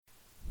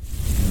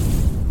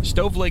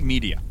Stoveleg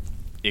Media,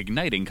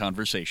 igniting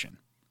conversation.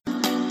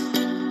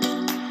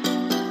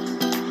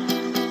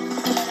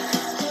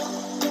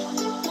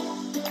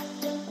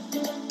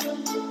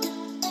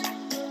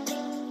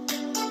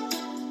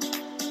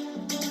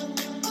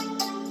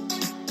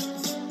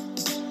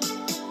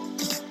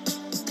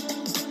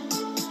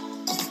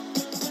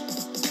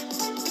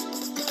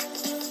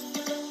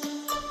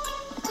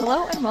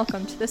 Hello and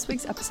welcome to this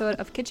week's episode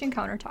of Kitchen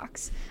Counter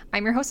Talks.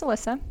 I'm your host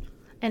Alyssa.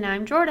 And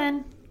I'm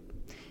Jordan.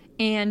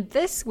 And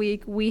this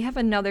week we have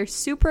another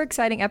super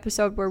exciting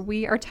episode where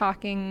we are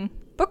talking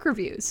book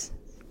reviews.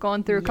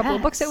 Going through a couple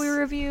of books that we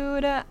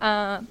reviewed,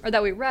 or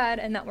that we read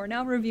and that we're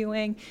now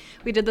reviewing.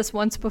 We did this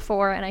once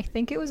before and I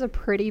think it was a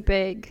pretty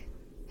big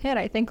hit.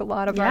 I think a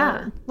lot of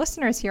our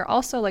listeners here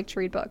also like to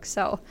read books.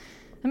 So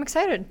I'm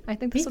excited. I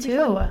think this will be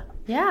fun.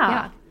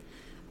 Yeah.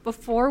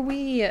 Before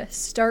we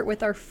start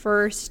with our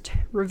first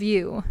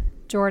review,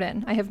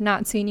 Jordan, I have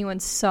not seen you in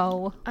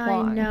so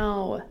long. I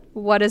know.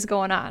 What is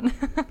going on?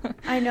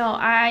 I know.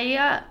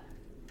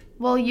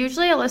 Well,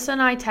 usually Alyssa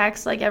and I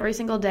text like every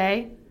single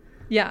day.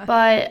 Yeah.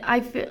 But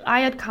I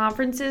had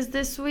conferences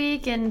this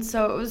week, and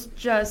so it was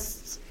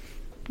just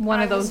one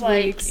of those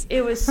weeks.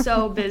 It was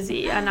so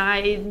busy, and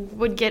I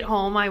would get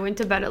home. I went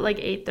to bed at like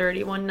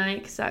 8:30 one night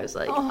because I was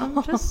like,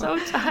 I'm just so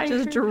tired.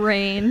 Just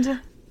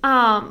drained.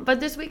 But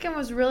this weekend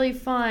was really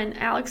fun.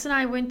 Alex and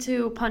I went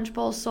to Punch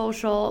Bowl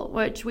Social,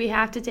 which we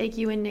have to take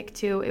you and Nick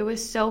to. It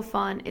was so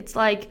fun. It's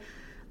like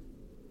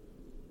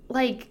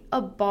a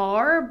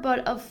bar,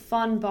 but a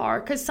fun bar.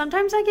 Because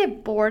sometimes I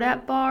get bored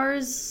at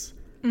bars.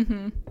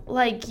 Mm-hmm.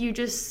 Like, you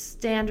just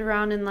stand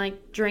around and,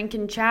 like, drink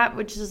and chat,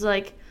 which is,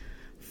 like,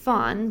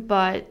 fun,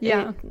 but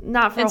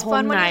not for a whole night. It's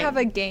fun when you have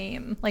a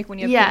game, like when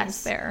you have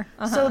games there.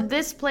 Uh-huh. So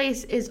this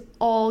place is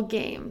all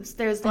games.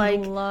 There's like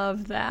I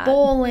love that.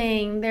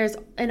 Bowling, there's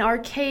an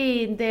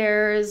arcade,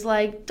 there's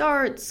like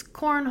darts,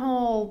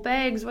 cornhole,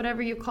 bags,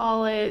 whatever you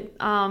call it.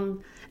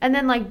 And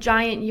then like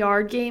giant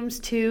yard games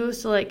too.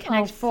 So like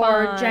Connect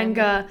Four,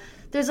 Jenga.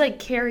 There's like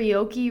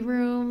karaoke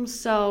rooms.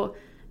 So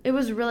it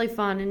was really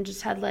fun and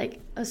just had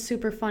like a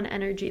super fun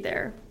energy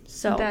there.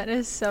 So that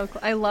is so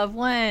cool. I love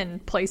when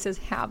places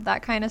have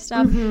that kind of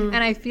stuff. Mm-hmm. And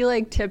I feel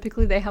like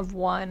typically they have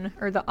one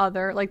or the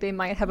other. Like they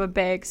might have a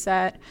bag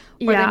set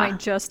or they might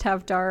just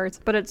have darts.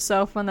 But it's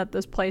so fun that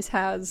this place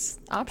has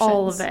options.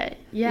 All of it.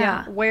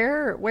 Yeah.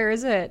 Where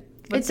is it?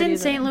 It's in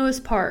St. Louis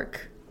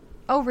Park.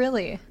 Oh,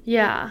 really?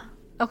 Yeah.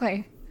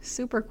 Okay.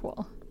 Super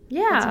cool.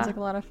 Yeah. That sounds like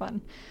a lot of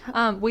fun.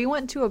 We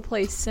went to a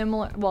place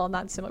similar. Well,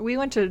 not similar. We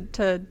went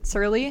to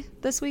Surly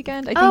this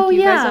weekend. I think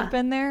you guys have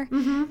been there.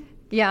 Mm-hmm.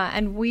 Yeah,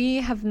 and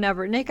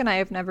Nick and I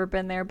have never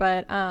been there,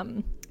 but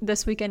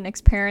this weekend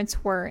Nick's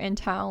parents were in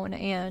town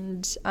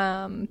and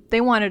they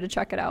wanted to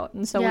check it out,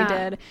 and so we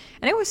did.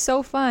 And it was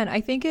so fun.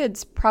 I think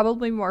it's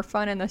probably more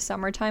fun in the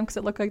summertime because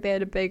it looked like they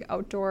had a big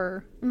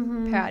outdoor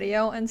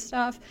patio and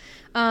stuff.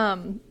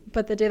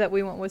 But the day that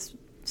we went was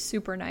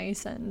super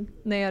nice, and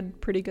they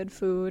had pretty good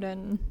food,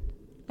 and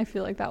I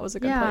feel like that was a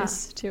good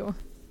place too.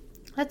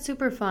 That's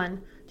super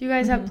fun. Do you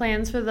guys have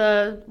plans for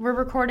we're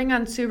recording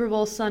on Super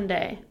Bowl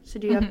Sunday, so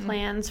do you have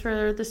plans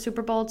for the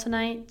Super Bowl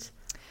tonight?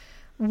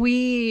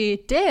 We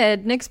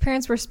did. Nick's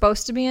parents were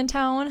supposed to be in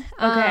town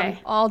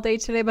all day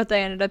today, but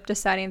they ended up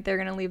deciding that they're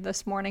going to leave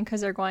this morning because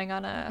they're going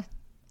on I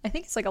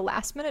think it's like a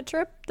last minute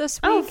trip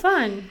this week. Oh,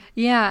 fun.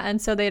 Yeah, and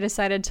so they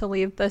decided to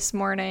leave this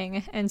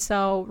morning, and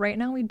so right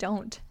now we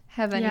don't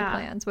have any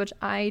plans, which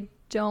I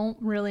don't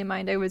really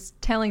mind. I was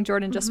telling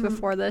Jordan just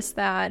before this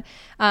that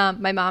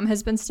my mom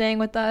has been staying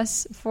with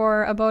us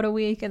for about a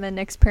week, and then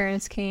Nick's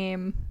parents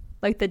came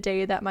like the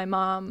day that my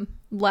mom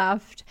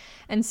left,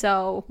 and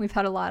so we've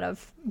had a lot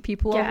of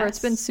people over. It's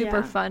been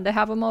super fun to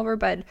have them over,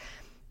 but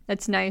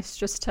it's nice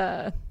just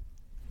to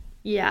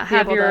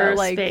have your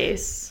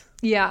space.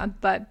 Yeah,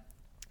 but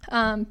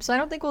so I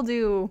don't think we'll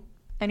do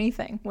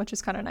anything, which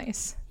is kind of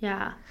nice.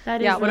 Yeah,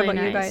 that is really what about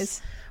nice. You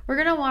guys? We're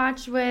going to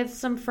watch with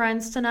some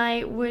friends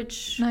tonight,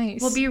 which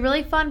nice. will be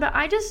really fun. But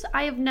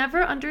I have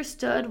never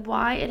understood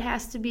why it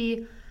has to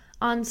be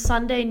on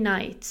Sunday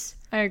nights.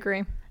 I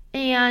agree.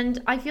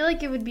 And I feel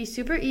like it would be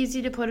super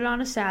easy to put it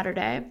on a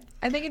Saturday.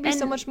 I think it'd be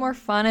so much more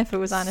fun if it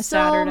was on a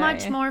Saturday. So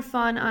much more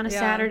fun on a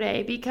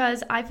Saturday,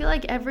 because I feel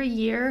like every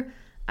year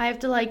I have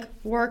to like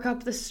work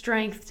up the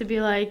strength to be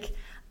like,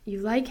 you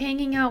like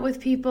hanging out with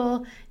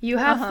people, you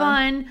have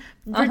fun,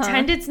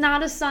 pretend it's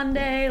not a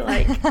Sunday.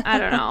 Like, I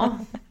don't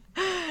know.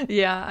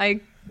 Yeah,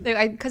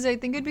 because I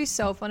think it'd be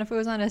so fun if it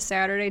was on a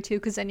Saturday too,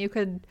 because then you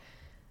could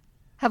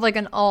have like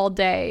an all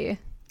day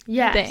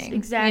thing.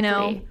 Exactly. You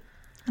know?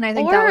 And I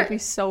think that would be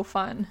so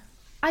fun.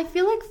 I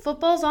feel like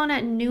football's on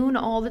at noon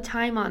all the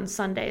time on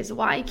Sundays.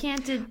 Why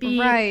can't it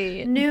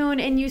be noon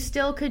and you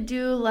still could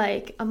do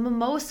like a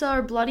mimosa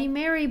or Bloody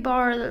Mary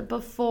bar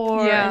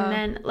before, and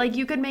then like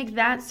you could make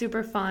that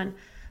super fun.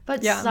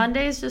 But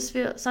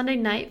Sunday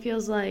night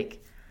feels like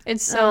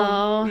it's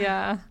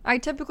so I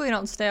typically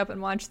don't stay up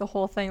and watch the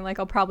whole thing. Like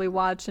I'll probably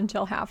watch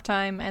until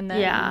halftime and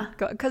then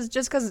go,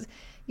 because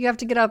you have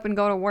to get up and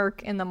go to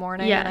work in the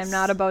morning, and I'm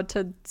not about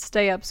to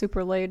stay up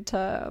super late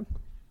to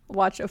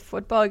watch a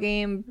football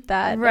game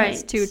that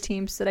has two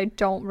teams that I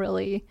don't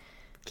really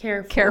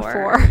care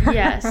for.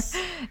 Yes.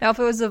 Now, if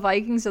it was the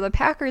Vikings or the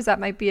Packers, that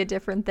might be a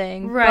different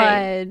thing.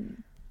 Right.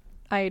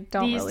 But I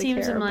don't These really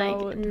teams, care I'm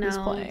about like, who's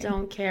no, playing.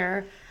 don't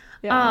care.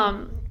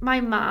 Yeah.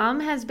 My mom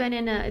has been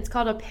in it's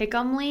called a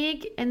pick'em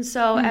league. And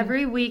so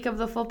every week of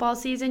the football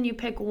season, you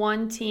pick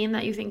one team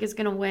that you think is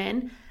going to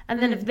win.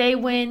 And then if they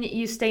win,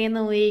 you stay in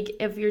the league.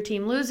 If your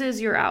team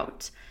loses, you're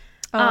out.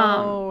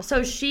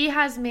 So she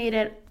has made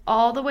it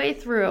all the way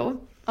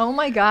through. Oh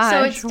my gosh.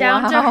 So it's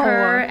down to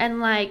her and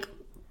like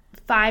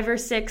 5 or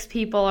 6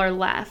 people are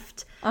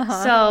left.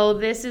 So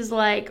this is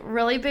like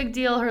really big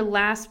deal, her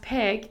last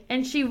pick,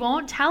 and she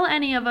won't tell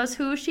any of us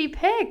who she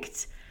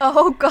picked.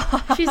 Oh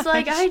god. She's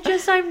like,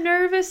 I'm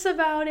nervous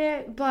about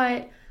it,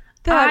 but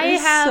that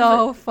is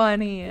so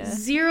funny.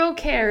 0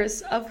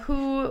 cares of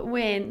who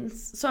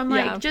wins. So I'm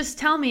like, just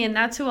tell me and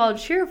that's who I'll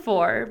cheer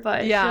for,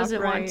 but she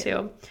doesn't want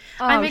to.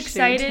 I'm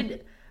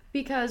excited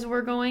because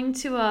we're going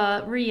to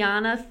a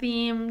Rihanna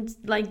themed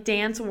like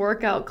dance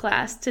workout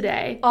class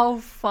today. Oh,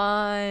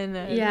 fun.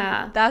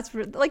 Yeah. That's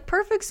like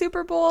perfect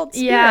Super Bowl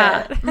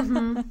spirit.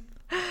 Yeah.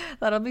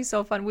 That'll be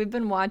so fun. We've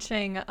been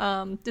watching,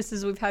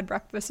 we've had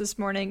breakfast this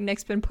morning.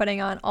 Nick's been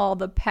putting on all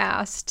the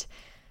past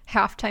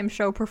halftime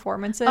show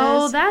performances.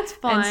 Oh, that's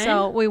fun. And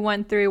so we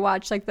went through,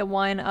 watched like the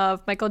one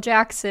of Michael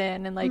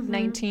Jackson in like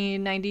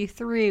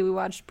 1993. We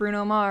watched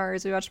Bruno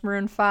Mars. We watched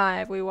Maroon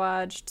 5. We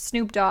watched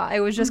Snoop Dogg.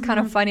 It was just kind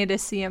of funny to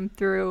see him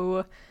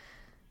through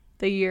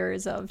the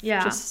years of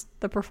just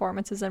the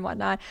performances and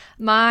whatnot.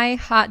 My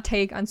hot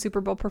take on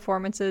Super Bowl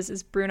performances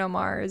is Bruno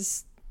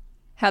Mars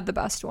had the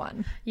best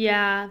one.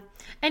 Yeah.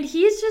 And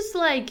he's just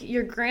like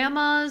your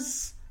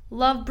grandma's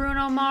love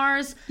Bruno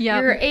Mars.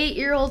 Yep. Your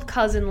 8-year-old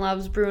cousin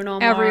loves Bruno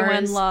Mars.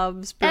 Everyone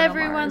loves Bruno Mars.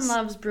 Everyone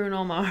loves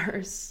Bruno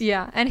Mars.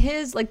 Yeah. And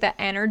his, like,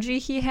 the energy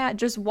he had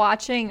just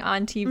watching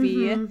on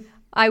TV,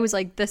 I was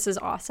like, this is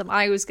awesome.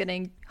 I was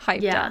getting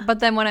hyped up. But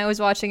then when I was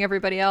watching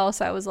everybody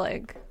else, I was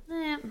like,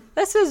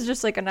 this is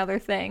just like another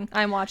thing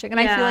I'm watching. And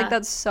I feel like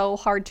that's so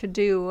hard to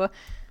do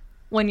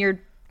when you're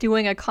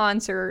doing a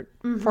concert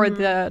for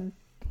the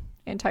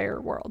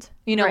entire world.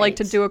 You know, like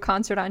to do a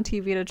concert on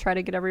TV to try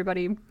to get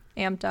everybody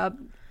amped up.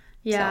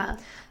 Yeah.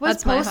 So,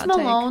 was Post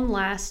Malone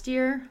last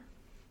year?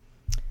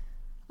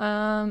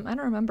 I don't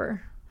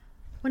remember.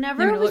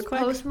 Whenever it was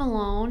Post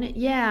Malone,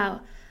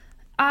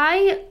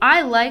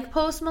 I like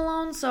Post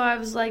Malone, so I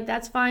was like,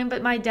 that's fine.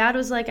 But my dad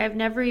was like, I've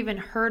never even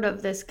heard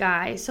of this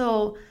guy.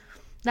 So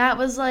that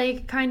was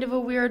like kind of a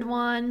weird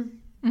one.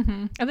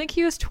 I think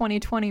he was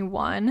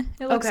 2021,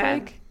 it looks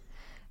like.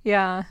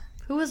 Yeah.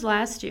 Who was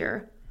last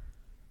year?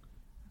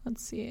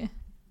 Let's see.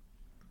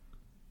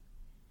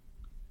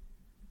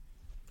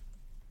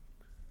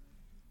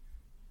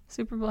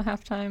 Super Bowl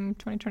halftime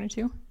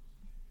 2022.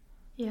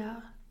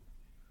 Yeah.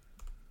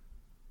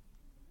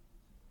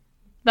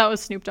 That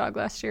was Snoop Dogg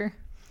last year.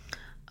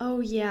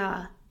 Oh,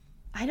 yeah.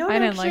 I don't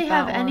actually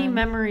have any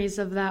memories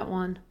of that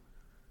one.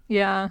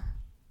 Yeah.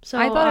 So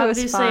I thought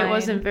obviously it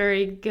wasn't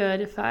very good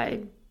if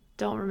I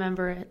don't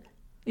remember it.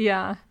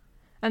 Yeah.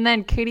 And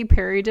then Katy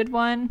Perry did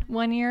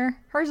one year.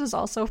 Hers is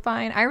also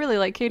fine. I really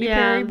like Katy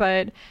Perry,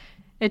 but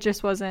it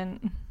just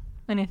wasn't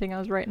anything I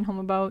was writing home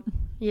about.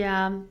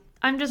 Yeah.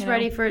 I'm just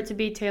ready for it to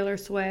be Taylor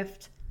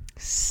Swift.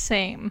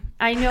 Same.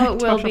 I know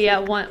it will be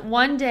at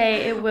one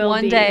day. It will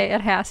be. One day it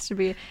has to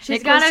be.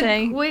 She's got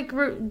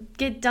to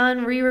get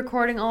done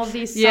re-recording all of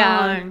these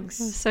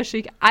songs. So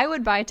I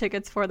would buy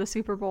tickets for the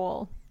Super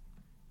Bowl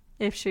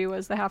if she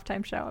was the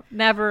halftime show.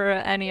 Never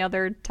any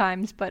other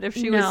times, but if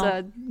she was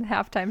a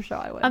halftime show,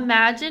 I would.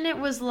 Imagine it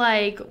was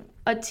like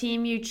a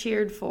team you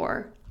cheered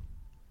for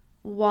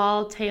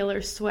while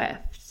Taylor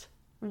Swift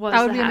was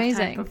that would the be halftime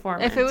amazing.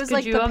 performance. If it was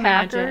like the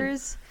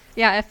Packers.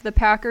 Yeah, if the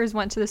Packers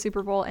went to the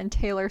Super Bowl and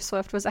Taylor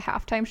Swift was a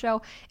halftime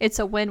show, it's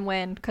a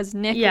win-win because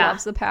Nick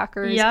loves the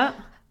Packers. Yeah.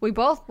 We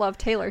both love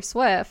Taylor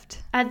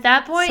Swift. At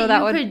that point,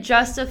 could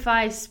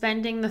justify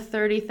spending the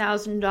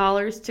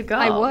 $30,000 to go.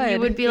 I would. You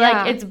would be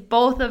like, it's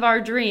both of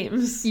our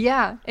dreams.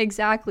 Yeah,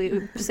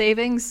 exactly.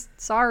 Savings,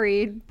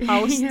 sorry.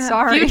 House,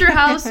 sorry. Future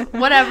house,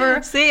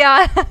 whatever. See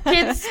ya.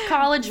 Kids,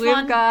 college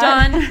fund,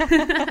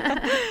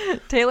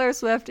 done. Taylor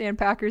Swift and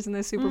Packers in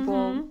the Super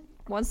Bowl.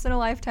 Once in a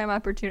lifetime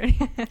opportunity.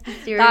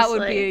 Seriously. That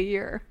would be a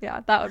year.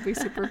 Yeah, that would be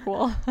super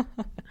cool.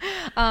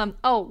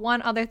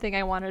 One other thing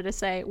I wanted to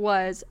say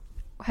was,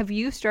 have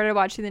you started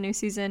watching the new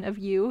season of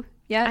You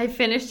yet? I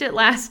finished it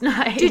last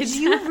night. Did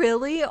you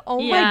really?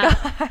 Oh my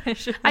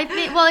gosh. I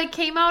think, well, it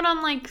came out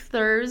on like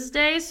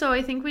Thursday, so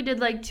I think we did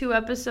like 2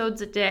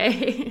 episodes a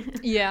day.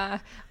 Yeah.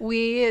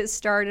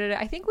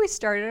 I think we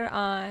started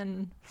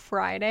on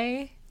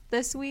Friday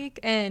this week,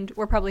 and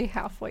we're probably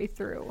halfway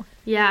through.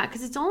 Yeah,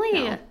 because it's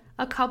only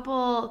a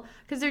couple,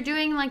 because they're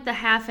doing like the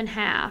half and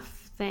half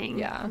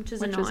thing, which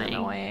is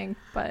annoying.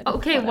 But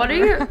okay, whatever. What are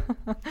your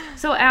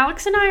so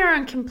Alex and I are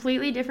on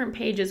completely different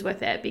pages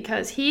with it,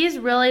 because he's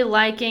really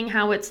liking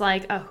how it's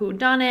like a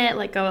whodunit,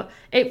 like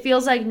it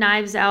feels like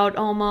Knives Out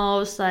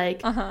almost,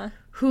 like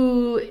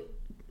who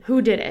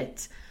did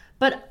it.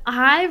 But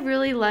I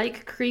really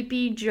like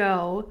Creepy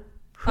Joe,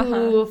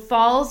 who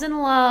falls in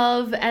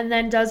love and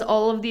then does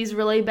all of these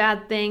really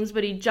bad things,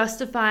 but he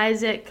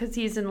justifies it because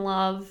he's in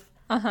love.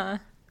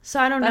 So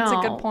I don't know. That's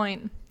a good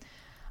point.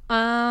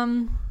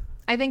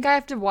 I think I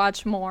have to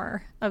watch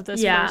more of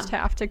this first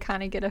half to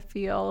kind of get a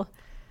feel.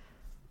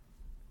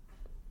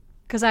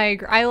 Because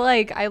I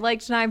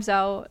liked Knives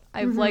Out.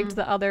 I've liked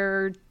the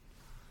other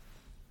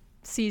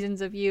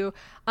seasons of You.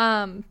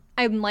 I'm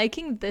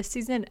liking this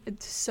season.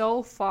 It's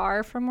so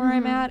far from where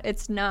I'm at.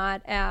 It's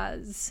not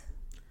as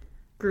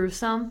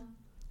gruesome.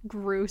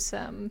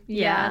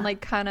 Yeah. And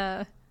like kind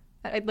of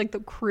like the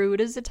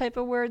crude is the type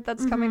of word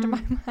that's coming to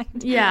my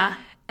mind. Yeah.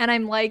 And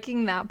I'm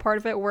liking that part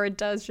of it where it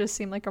does just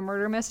seem like a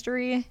murder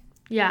mystery.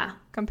 Yeah.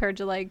 Compared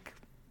to like,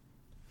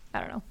 I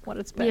don't know what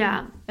it's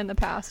been in the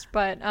past.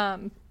 But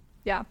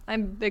yeah,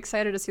 I'm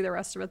excited to see the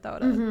rest of it though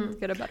to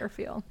get a better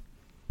feel.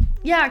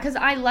 Yeah, because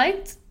I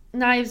liked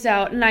Knives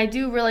Out and I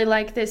do really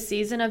like this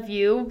season of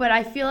You, but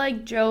I feel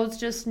like Joe's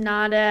just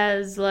not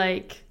as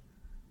like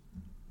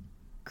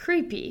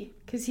creepy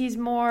because he's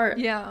more.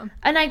 Yeah.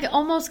 And I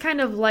almost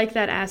kind of like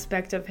that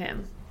aspect of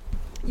him.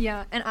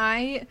 Yeah, and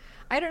I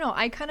don't know,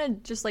 I kind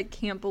of just like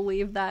can't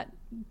believe that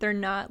they're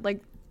not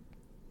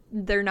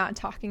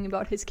talking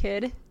about his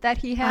kid that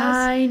he has.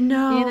 I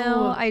know. You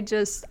know, I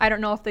don't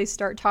know if they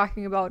start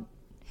talking about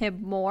him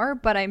more,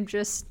 but it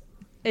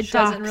shocked.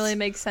 Doesn't really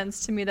make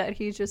sense to me that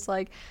he's just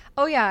like,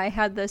 oh yeah, I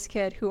had this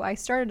kid who I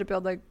started to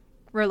build a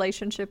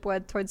relationship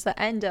with towards the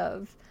end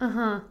of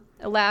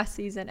last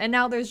season, and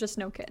now there's just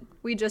no kid.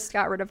 We just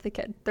got rid of the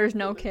kid. There's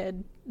no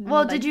kid.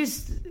 Well, did you,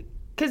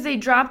 because they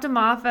dropped him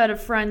off at a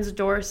friend's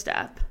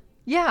doorstep.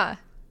 Yeah.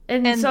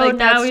 And so like,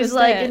 now he's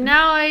like, and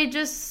now I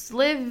just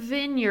live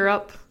in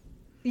Europe.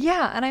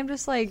 Yeah, and I'm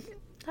just like,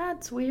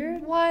 that's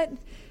weird. What?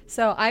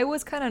 So I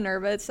was kind of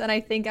nervous, and I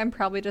think I'm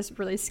probably just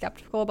really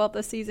skeptical about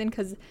this season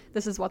because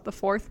this is the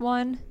fourth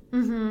one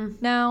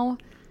now.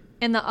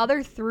 And the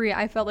other three,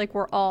 I felt like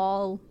were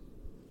all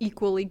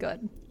equally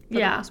good for the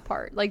most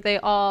part. Like they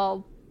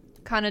all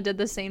kind of did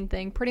the same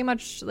thing, pretty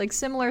much like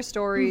similar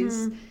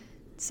stories,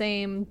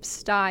 same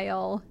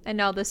style, and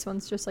now this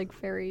one's just like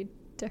very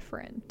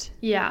different.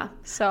 Yeah.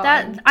 So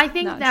I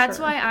think that's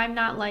why I'm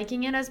not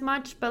liking it as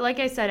much. But like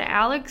I said,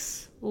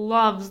 Alex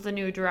loves the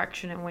new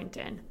direction it went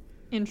in.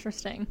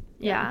 Interesting.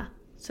 Yeah.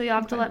 So you'll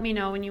have to let me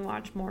know when you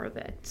watch more of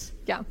it.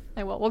 Yeah,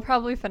 I will. We'll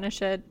probably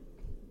finish it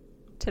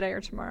today or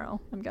tomorrow,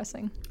 I'm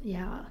guessing.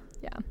 Yeah.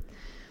 Yeah.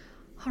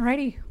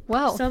 Alrighty.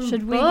 Well,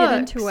 should we books. get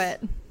into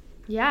it?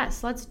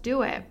 Yes, let's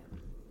do it.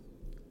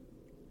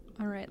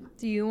 All right.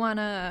 Do you want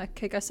to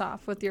kick us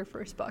off with your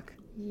first book?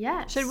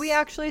 Yes. Should we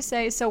actually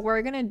say, so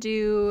we're going to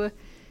do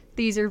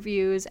these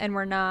reviews and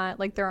we're not,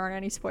 like there aren't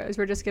any spoilers.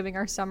 We're just giving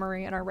our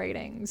summary and our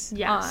ratings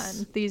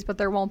on these, but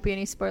there won't be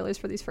any spoilers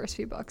for these first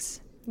few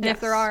books. And if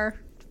there are,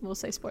 we'll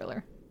say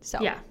spoiler. So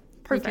yeah,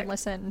 perfect. You can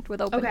listen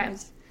with open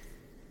eyes.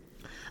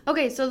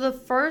 Okay, so the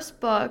first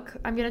book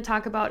I'm going to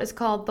talk about is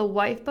called The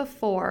Wife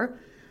Before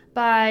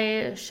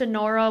by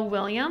Shanora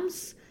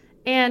Williams.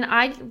 And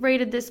I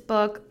rated this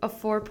book a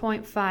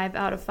 4.5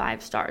 out of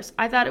 5 stars.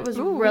 I thought it was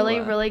really,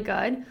 really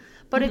good.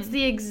 But it's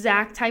the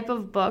exact type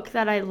of book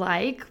that I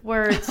like,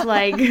 where it's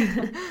like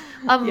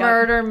a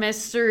murder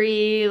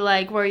mystery,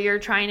 like where you're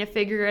trying to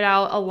figure it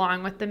out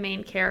along with the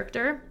main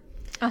character.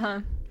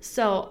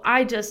 So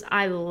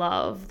I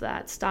love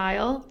that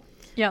style.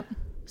 Yep.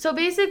 So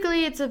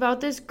basically it's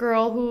about this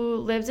girl who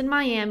lives in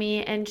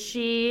Miami and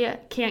she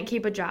can't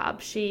keep a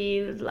job.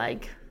 She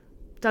like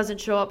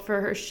doesn't show up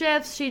for her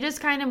shifts. She just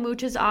kind of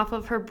mooches off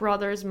of her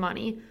brother's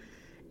money.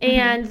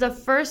 And the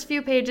first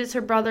few pages,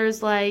 her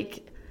brother's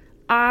like,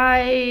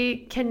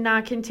 I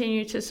cannot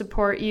continue to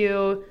support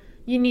you.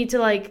 You need to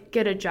like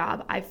get a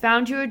job. I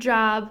found you a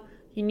job.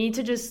 You need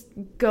to just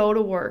go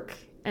to work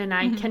and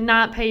I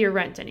cannot pay your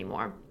rent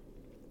anymore.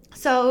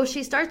 So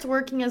she starts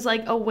working as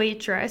like a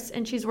waitress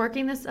and she's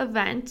working this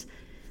event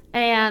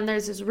and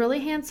there's this really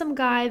handsome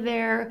guy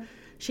there.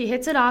 She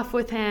hits it off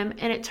with him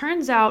and it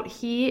turns out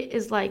he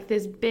is like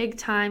this big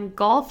time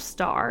golf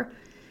star.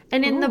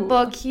 And in the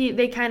book,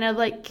 they kind of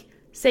like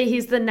say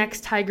he's the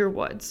next Tiger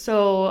Woods.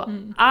 So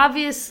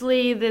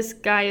obviously this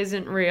guy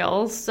isn't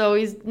real. So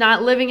he's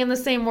not living in the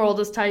same world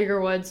as Tiger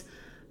Woods.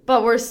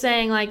 But we're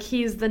saying like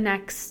he's the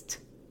next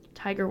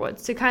Tiger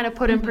Woods to kind of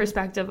put in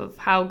perspective of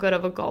how good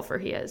of a golfer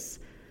he is.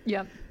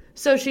 Yep.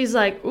 So she's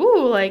like,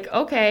 ooh, like,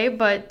 okay,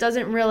 but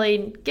doesn't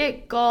really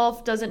get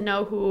golf, doesn't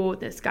know who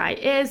this guy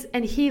is.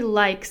 And he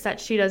likes that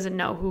she doesn't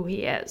know who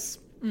he is.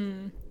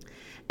 And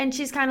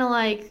she's kind of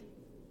like,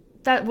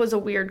 that was a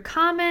weird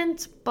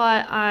comment,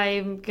 but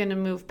I'm going to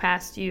move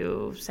past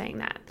you saying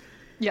that.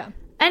 Yeah.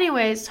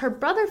 Anyways, her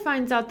brother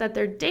finds out that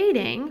they're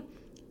dating,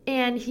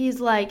 and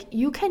he's like,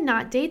 you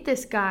cannot date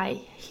this guy.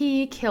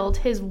 He killed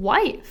his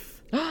wife.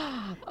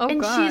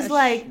 And she's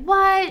like,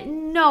 what?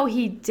 No,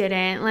 he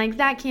didn't. Like,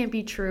 that can't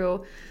be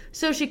true.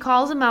 So she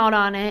calls him out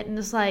on it, and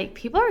it's like,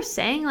 people are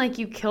saying, like,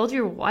 you killed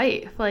your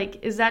wife.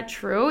 Like, is that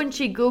true? And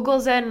she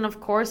Googles it, and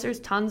of course there's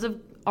tons of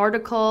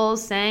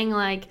articles saying,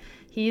 like,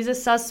 he's a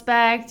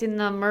suspect in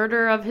the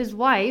murder of his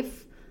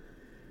wife.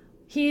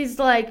 he's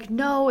like,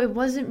 no, it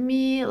wasn't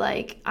me.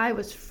 Like, I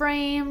was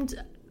framed.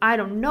 I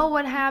don't know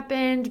what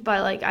happened,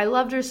 but like, I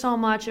loved her so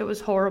much. It was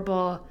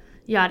horrible.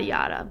 Yada,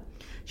 yada.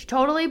 She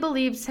totally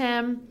believes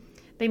him.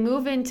 They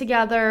move in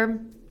together.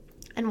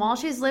 And while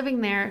she's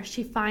living there,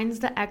 she finds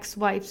the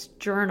ex-wife's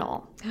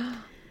journal.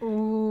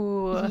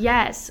 Ooh.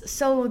 Yes.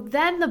 So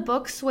then the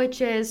book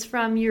switches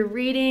from you're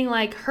reading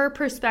like her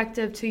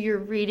perspective to you're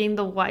reading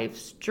the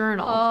wife's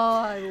journal. Oh,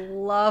 I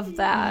love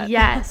that.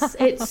 Yes.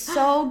 It's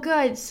so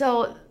good.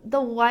 So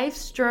the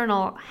wife's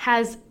journal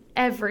has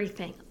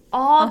everything.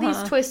 All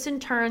these twists and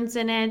turns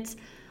in it.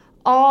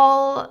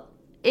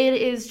 It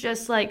is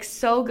just like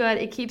so good.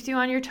 It keeps you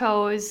on your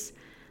toes.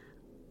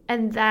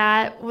 And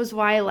that was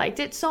why I liked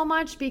it so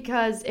much,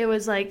 because it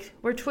was like,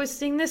 we're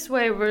twisting this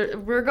way,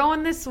 we're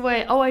going this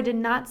way. Oh, I did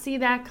not see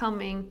that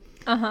coming.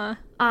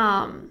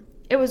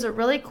 It was a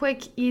really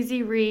quick,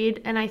 easy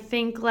read, and I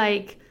think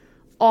like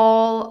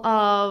all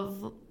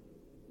of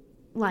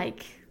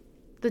like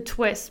the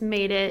twists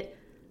made it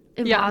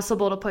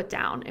impossible to put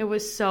down. It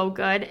was so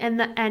good. And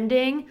the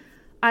ending,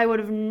 I would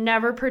have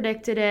never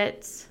predicted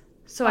it.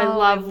 So I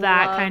love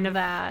that kind of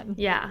that.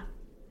 Yeah.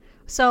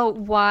 So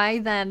why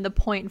then the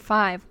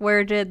 0.5?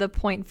 Where did the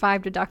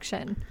 0.5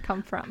 deduction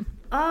come from?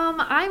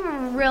 I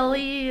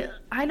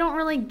don't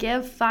really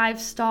give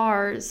 5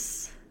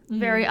 stars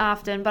very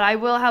often, but I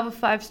will have a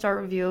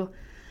 5-star review.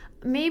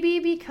 Maybe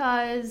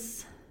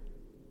because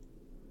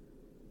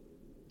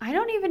I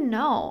don't even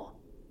know.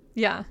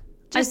 Yeah.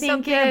 Just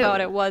something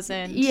about it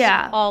wasn't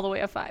all the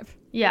way a 5.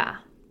 Yeah.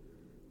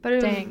 But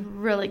it was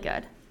really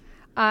good.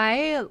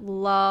 I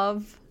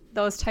love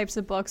those types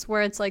of books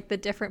where it's like the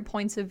different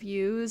points of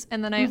views,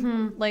 and then I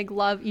like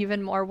love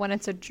even more when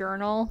it's a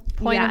journal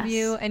point of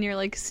view and you're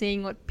like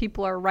seeing what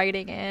people are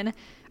writing in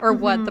or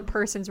what the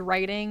person's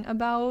writing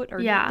about or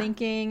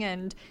thinking,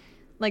 and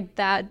like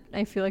that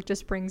I feel like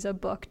just brings a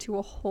book to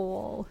a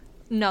whole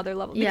another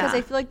level, because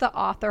I feel like the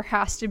author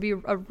has to be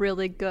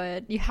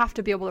you have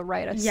to be able to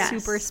write a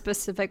super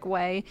specific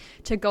way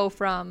to go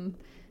from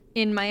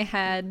in my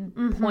head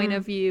point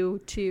of view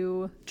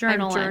to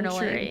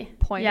journaling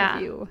point of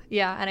view.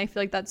 Yeah. And I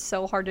feel like that's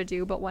so hard to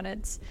do, but when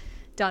it's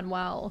done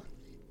well,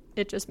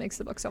 it just makes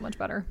the book so much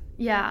better.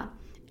 Yeah.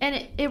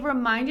 And it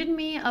reminded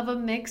me of a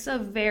mix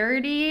of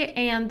Verity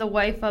and The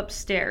Wife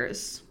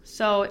Upstairs.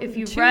 So if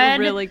you've read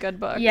really good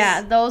books.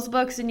 Yeah, those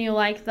books and you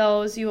like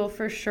those, you will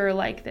for sure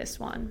like this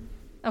one.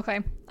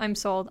 Okay. I'm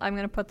sold. I'm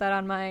going to put that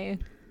on my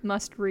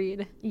must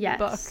read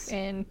book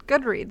in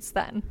Goodreads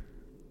then.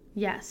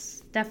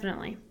 Yes,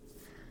 definitely.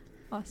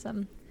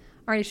 Awesome.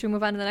 All right, should we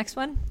move on to the next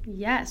one?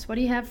 Yes. What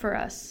do you have for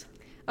us?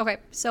 Okay,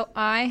 so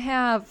I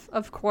have,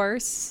 of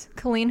course,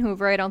 Colleen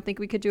Hoover. I don't think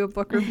we could do a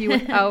book review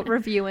without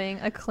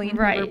reviewing a Colleen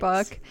Hoover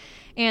book.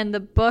 And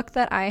the book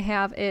that I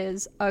have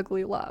is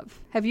Ugly Love.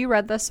 Have you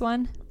read this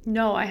one?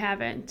 No, I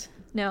haven't.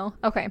 No?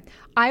 Okay.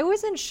 I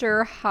wasn't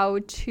sure how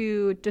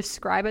to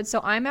describe it, so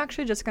I'm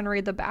actually just going to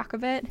read the back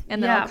of it,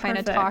 and then I'll kind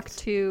of talk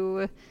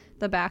to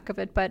the back of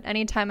it. But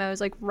anytime I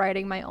was like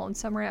writing my own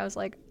summary, I was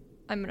like,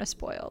 I'm going to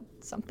spoil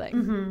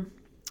something.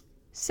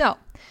 So,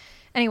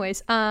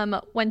 anyways,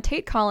 when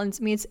Tate Collins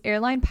meets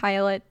airline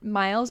pilot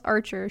Miles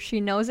Archer,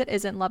 she knows it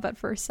isn't love at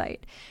first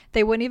sight.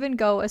 They wouldn't even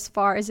go as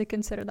far as to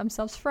consider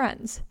themselves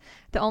friends.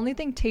 The only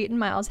thing Tate and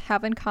Miles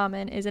have in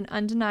common is an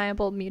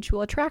undeniable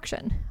mutual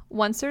attraction.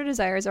 Once their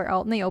desires are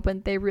out in the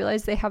open, they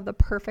realize they have the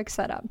perfect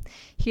setup.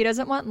 He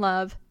doesn't want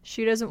love.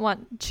 She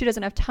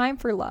doesn't have time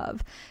for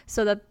love,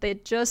 so that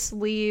it just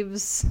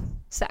leaves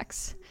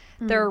sex.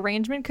 Their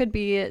arrangement could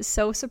be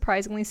so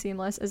surprisingly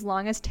seamless as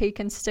long as Tate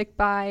can stick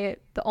by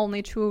the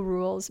only two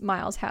rules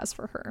Miles has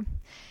for her.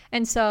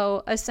 And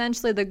so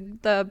essentially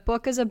the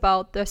book is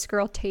about this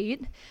girl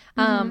Tate,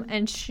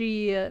 and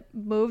she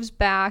moves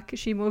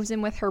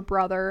in with her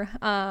brother,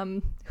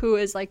 who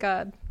is like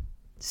a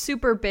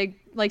super big,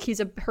 like he's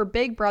her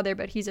big brother,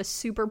 but he's a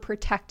super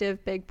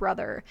protective big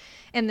brother.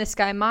 And this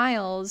guy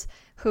Miles,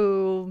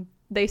 who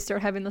they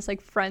start having this like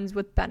friends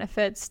with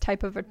benefits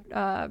type of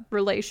a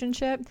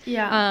relationship,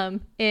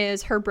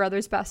 is her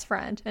brother's best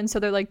friend. And so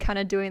they're like kind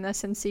of doing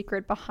this in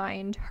secret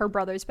behind her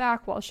brother's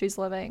back while she's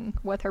living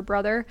with her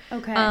brother.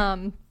 Okay.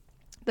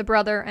 The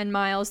brother and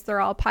Miles, they're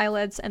all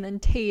pilots, and then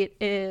Tate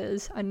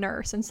is a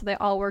nurse, and so they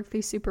all work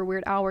these super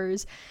weird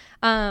hours.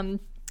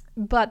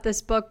 But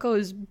this book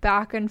goes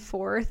back and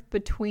forth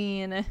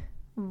between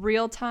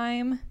real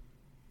time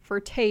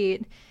for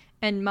Tate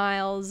and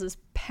Miles's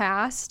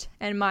past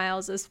and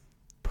Miles's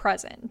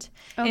present.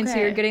 And so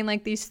you're getting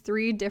like these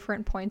 3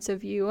 different points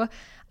of view,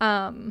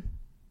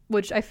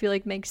 which I feel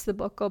like makes the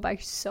book go by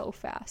so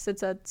fast.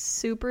 It's a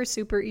super,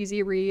 super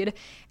easy read.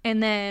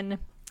 And then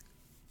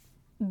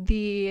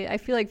I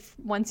feel like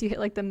once you hit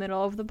like the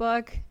middle of the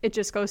book, it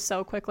just goes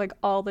so quick, like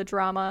all the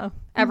drama,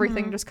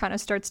 everything just kind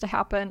of starts to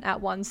happen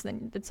at once.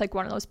 Then it's like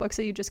one of those books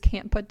that you just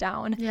can't put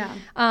down.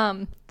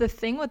 The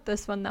thing with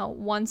this one though,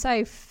 once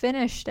I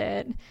finished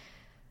it,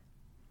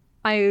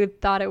 I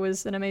thought it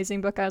was an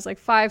amazing book. I was like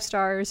 5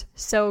 stars,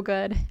 so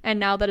good. And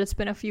now that it's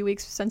been a few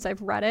weeks since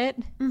I've read it,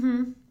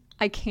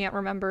 I can't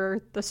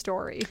remember the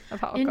story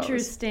of how it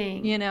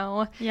Interesting. goes. You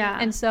know? Yeah.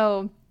 And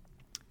so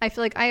I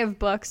feel like I have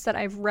books that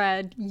I've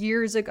read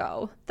years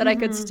ago that I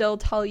could still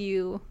tell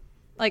you,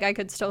 like I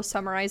could still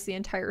summarize the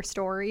entire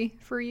story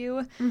for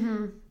you.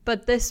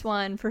 But this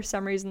one, for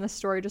some reason, the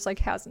story just like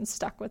hasn't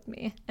stuck with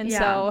me. And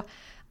so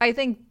I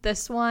think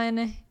this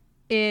one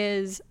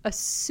is a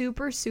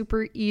super,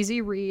 super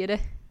easy read.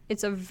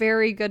 It's a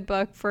very good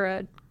book for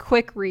a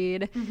quick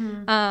read.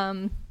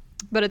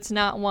 But it's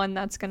not one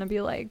that's going to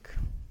be like,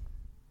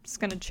 it's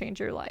going to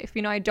change your life.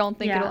 You know, I don't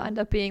think it'll end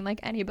up being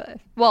like any book.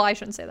 Well, I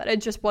shouldn't say that.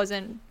 It just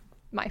wasn't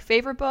my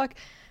favorite book.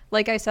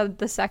 Like I said,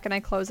 the second I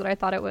closed it, I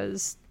thought it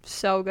was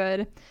so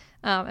good.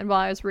 And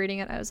while I was reading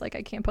it, I was like,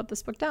 I can't put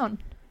this book down.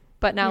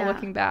 But now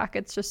looking back,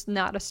 it's just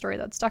not a story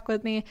that stuck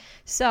with me.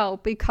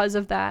 So because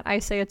of that, I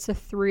say it's a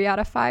 3 out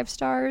of 5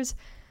 stars.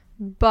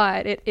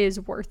 But it is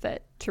worth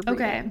it to read.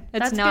 Okay,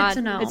 it's that's not, good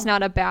to know. It's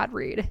not a bad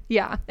read.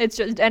 Yeah, it's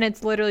just, and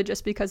it's literally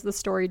just because the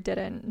story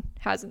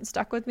hasn't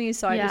stuck with me.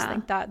 So I just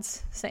think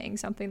that's saying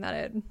something that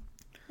it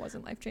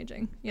wasn't life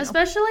changing.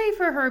 Especially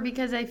for her,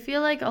 because I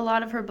feel like a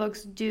lot of her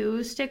books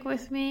do stick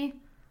with me.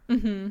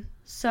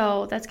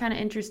 So that's kind of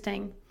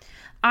interesting.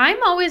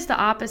 I'm always the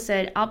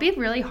opposite. I'll be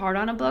really hard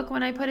on a book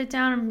when I put it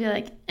down and be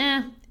like,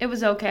 it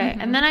was okay.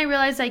 And then I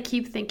realize I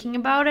keep thinking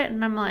about it,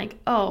 and I'm like,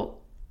 oh.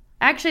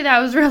 Actually, that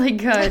was really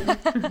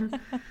good.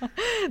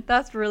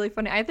 That's really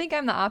funny. I think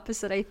I'm the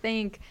opposite. I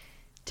think,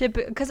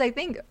 because I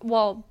think,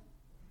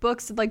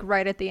 books like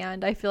right at the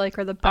end, I feel like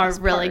are the best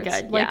are really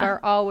parts. good. Like are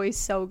always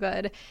so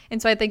good.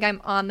 And so I think I'm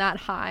on that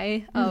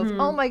high of,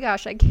 oh my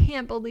gosh, I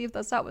can't believe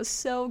this. That was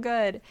so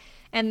good.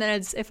 And then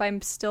it's, if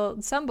I'm still,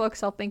 some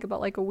books I'll think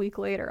about like a week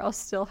later, I'll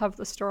still have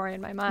the story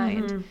in my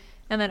mind.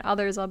 And then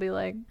others I'll be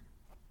like,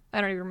 I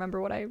don't even remember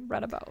what I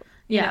read about,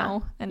 you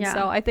know? And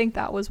so I think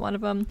that was one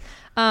of them.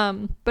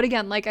 But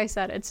again, like I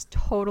said, it's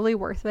totally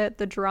worth it.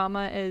 The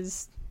drama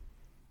is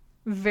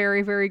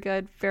very, very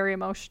good, very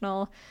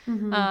emotional,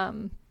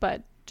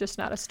 but just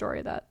not a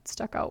story that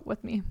stuck out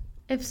with me.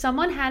 If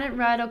someone hadn't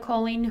read a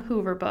Colleen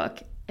Hoover book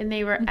and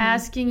they were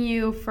asking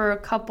you for a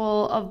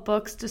couple of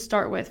books to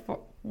start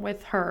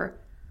with her,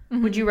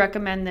 would you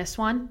recommend this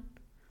one?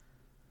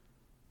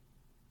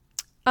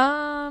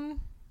 No.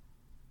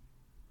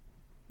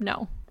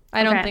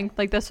 I don't think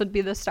like this would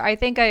be the start. I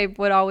think I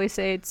would always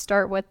say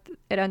start with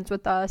It Ends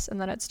With Us and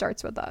then It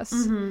Starts With Us.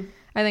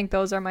 I think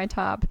those are my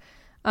top.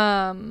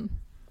 And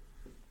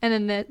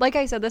then like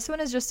I said, this one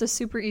is just a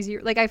super easy,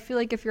 like I feel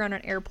like if you're on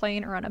an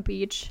airplane or on a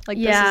beach, like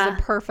this is the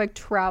perfect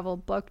travel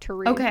book to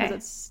read. Okay.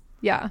 It's,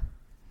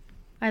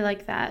 I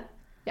like that.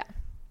 Yeah.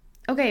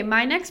 Okay,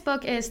 my next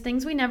book is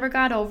Things We Never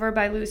Got Over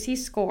by Lucy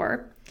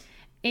Score.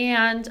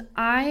 And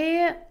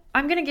I'm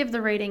going to give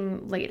the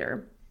rating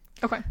later.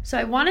 Okay. So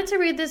I wanted to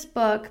read this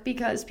book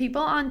because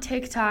people on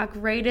TikTok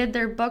rated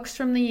their books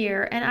from the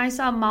year, and I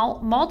saw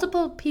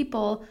multiple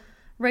people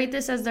rate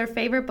this as their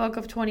favorite book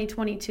of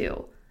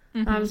 2022.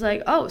 I was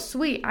like, oh,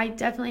 sweet, I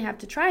definitely have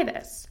to try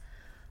this.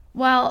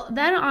 Well,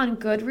 then on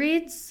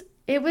Goodreads,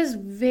 it was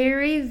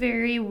very,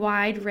 very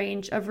wide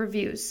range of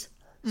reviews.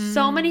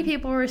 So many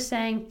people were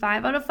saying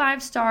 5 out of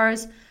 5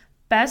 stars,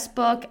 best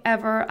book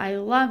ever, I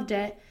loved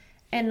it.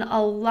 And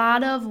a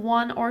lot of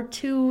 1 or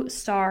 2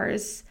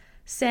 stars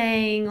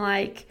saying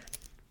like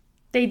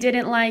they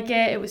didn't like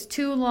it, it was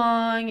too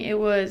long, it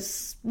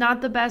was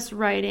not the best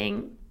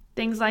writing,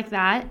 things like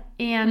that.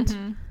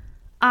 And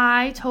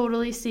I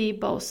totally see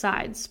both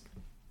sides.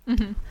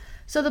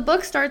 So the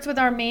book starts with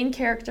our main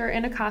character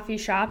in a coffee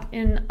shop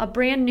in a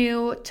brand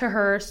new to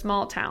her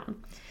small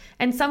town.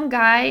 And some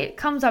guy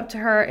comes up to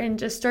her and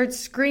just starts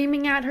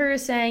screaming at her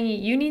saying,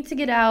 you need to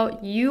get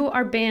out, you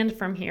are banned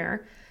from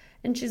here.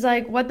 And she's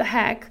like, what the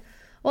heck?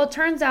 Well, it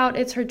turns out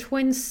it's her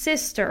twin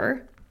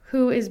sister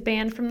who is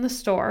banned from the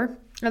store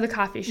or the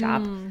coffee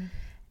shop.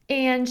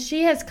 And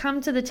she has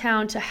come to the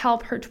town to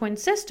help her twin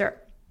sister.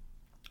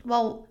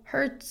 Well,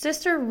 her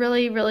sister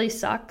really, really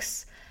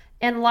sucks.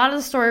 And a lot of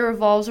the story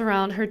revolves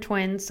around her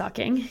twin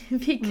sucking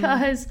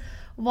because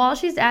while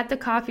she's at the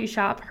coffee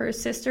shop, her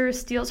sister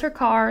steals her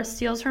car,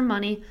 steals her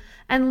money,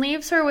 and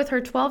leaves her with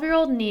her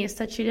 12-year-old niece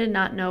that she did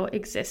not know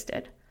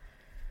existed.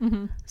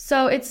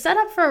 So it's set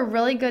up for a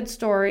really good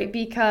story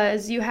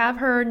because you have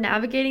her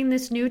navigating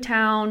this new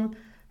town,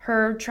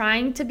 her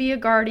trying to be a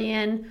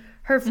guardian,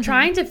 her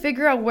trying to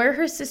figure out where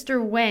her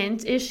sister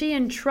went. Is she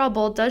in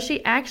trouble? Does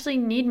she actually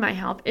need my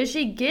help? Is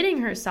she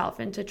getting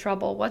herself into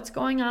trouble? What's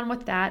going on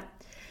with that?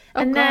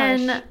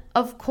 Then,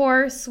 of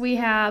course, we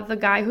have the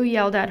guy who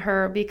yelled at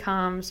her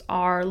becomes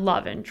our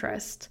love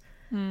interest.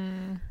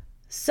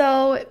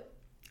 So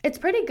it's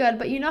pretty good.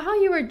 But you know how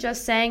you were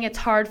just saying it's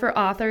hard for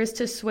authors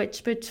to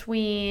switch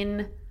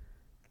between,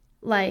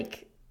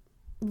 like,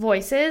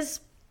 voices?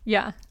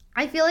 Yeah.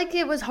 I feel like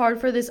it was hard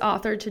for this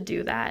author to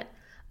do that.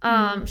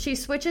 She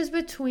switches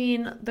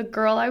between the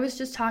girl I was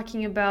just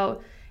talking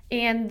about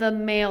and the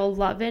male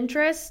love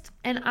interest.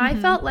 And I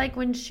felt like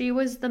when she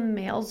was the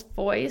male's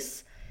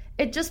voice,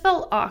 it just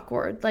felt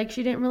awkward. Like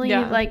she didn't really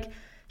like,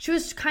 she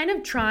was kind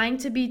of trying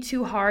to be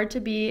too hard to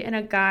be in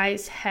a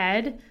guy's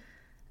head.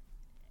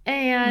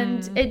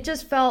 and it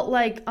just felt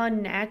like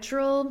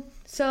unnatural.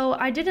 So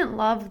I didn't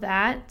love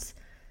that.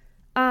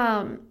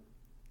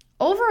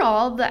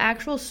 Overall, the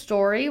actual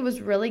story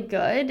was really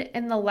good,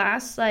 and the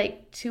last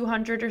like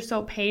 200 or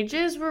so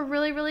pages were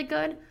really, really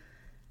good.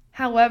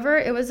 However,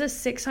 it was a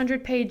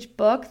 600-page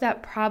book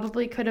that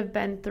probably could have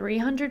been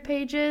 300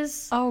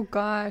 pages. Oh,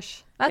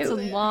 gosh. That's a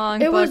long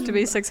book to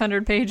be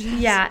 600 pages.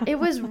 Yeah, it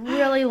was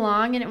really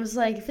long, and it was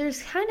like,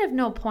 there's kind of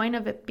no point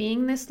of it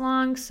being this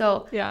long.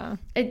 So yeah,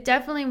 it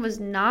definitely was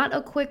not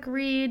a quick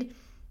read.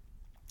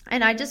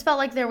 And I just felt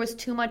like there was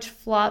too much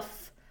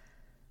fluff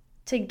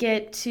to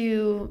get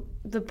to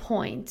the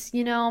point,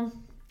 you know?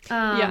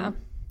 Yeah.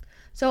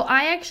 So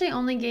I actually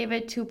only gave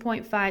it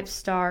 2.5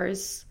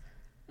 stars.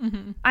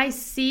 I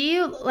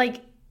see,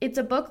 like, it's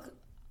a book,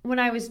 when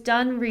I was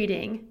done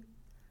reading,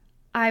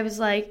 I was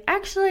like,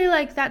 actually,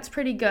 like, that's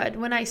pretty good.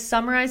 When I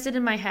summarized it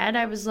in my head,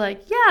 I was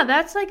like, yeah,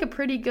 that's, like, a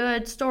pretty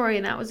good story,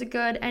 and that was a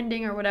good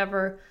ending or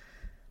whatever.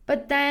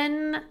 But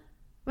then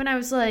when I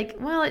was like,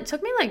 well, it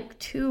took me, like,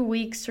 2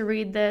 weeks to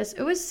read this.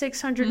 It was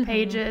 600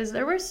 pages.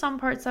 There were some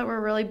parts that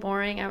were really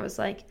boring. I was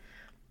like,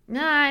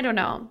 nah, I don't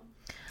know.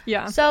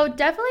 Yeah. So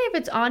definitely if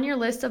it's on your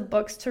list of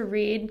books to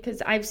read,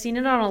 because I've seen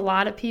it on a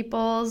lot of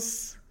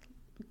people's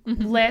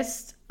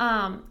list,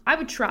 I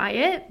would try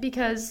it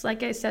because,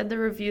 like I said, the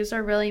reviews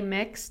are really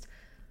mixed.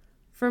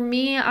 For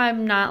me,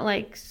 I'm not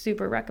like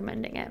super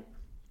recommending it.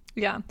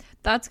 Yeah,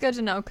 that's good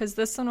to know because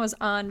this one was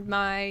on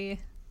my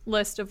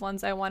list of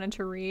ones I wanted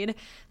to read.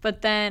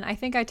 But then I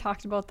think I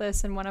talked about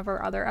this in one of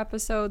our other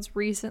episodes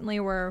recently,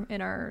 where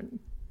in our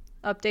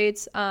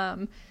updates,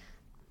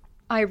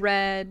 I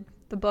read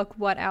the book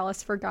What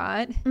Alice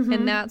Forgot,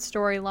 and that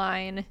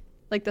storyline,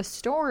 like, the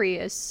story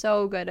is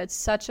so good. It's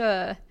such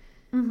a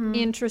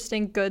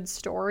interesting, good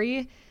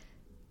story.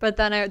 But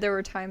then there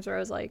were times where I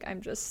was like,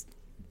 this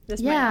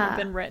might not have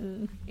been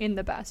written in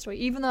the best way,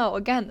 even though,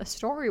 again, the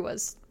story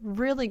was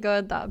really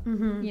good. That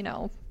you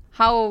know,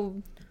 how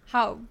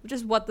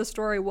just what the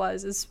story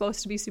was is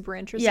supposed to be super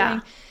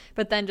interesting,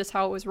 but then just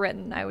how it was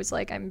written, I was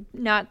like, I'm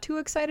not too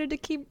excited to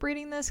keep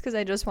reading this because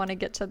I just want to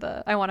get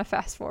to I want to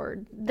fast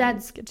forward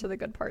and get to the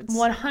good parts.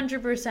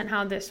 100%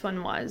 how this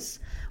one was,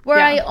 where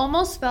I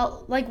almost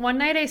felt like one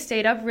night I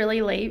stayed up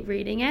really late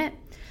reading it,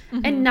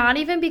 and not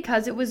even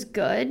because it was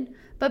good,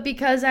 but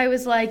because I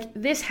was like,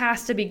 this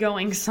has to be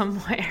going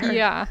somewhere.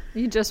 Yeah,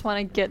 you just want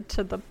to get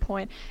to the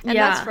point. And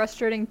that's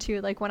frustrating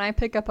too. Like, when I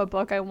pick up a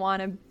book, I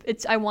want it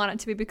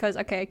to be because,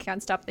 okay, I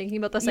can't stop thinking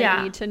about this.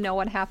 I need to know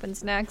what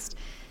happens next.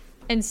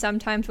 And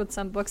sometimes with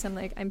some books, I'm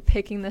like, I'm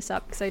picking this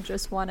up because I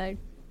just want to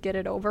get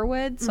it over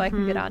with so I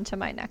can get on to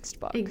my next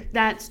book.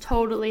 That's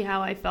totally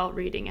how I felt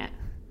reading it.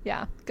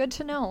 Yeah, good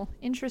to know.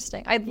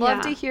 Interesting. I'd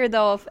love to hear,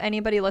 though, if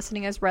anybody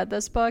listening has read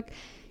this book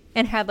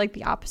and had like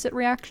the opposite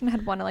reaction,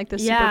 had one of like the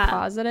super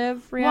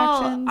positive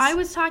reactions. Well, I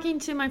was talking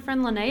to my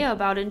friend Linnea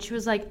about it, and she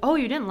was like, oh,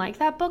 you didn't like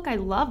that book? I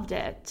loved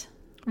it.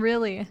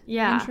 Really?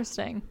 Yeah.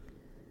 Interesting.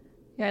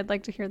 Yeah, I'd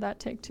like to hear that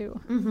take too.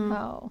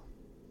 How,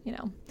 you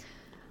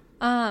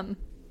know.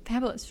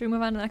 Fabulous. Should we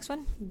move on to the next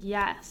one?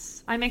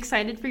 Yes. I'm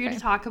excited for you to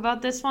talk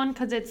about this one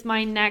because it's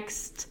my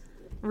next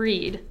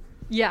read.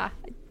 Yeah.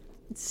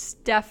 It's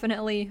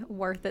definitely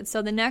worth it.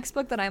 So the next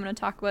book that I'm going to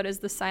talk about is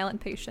The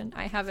Silent Patient.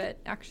 I have it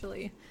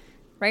actually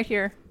right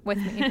here with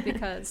me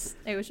because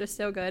it was just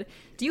so good.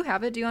 Do you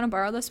have it? Do you want to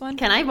borrow this one?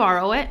 Can I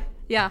borrow it?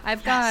 Yeah,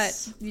 I've got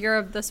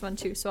this one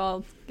too, so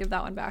I'll give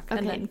that one back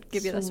and then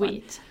give you this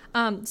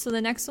one. So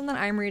the next one that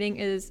I'm reading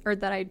is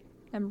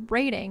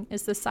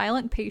The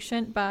Silent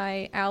Patient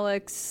by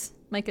Alex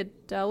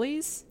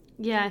Michaelis.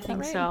 Yeah, I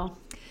think so.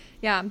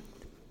 Yeah.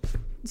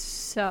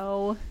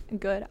 So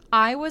good.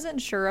 I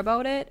wasn't sure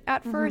about it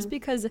at first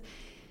because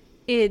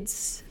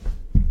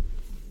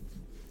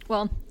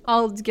well,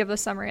 I'll give a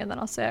summary and then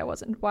I'll say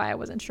why I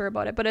wasn't sure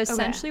about it. But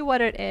essentially what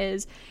it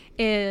is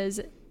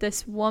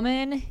this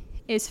woman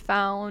is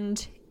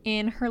found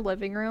in her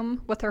living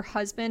room with her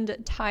husband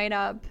tied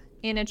up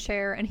in a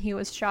chair, and he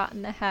was shot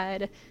in the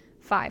head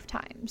 5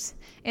 times.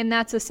 And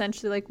that's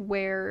essentially like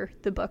where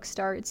the book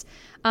starts.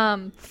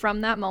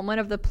 From that moment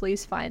of the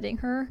police finding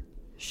her,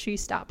 she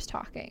stops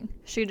talking.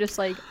 She just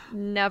like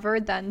never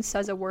then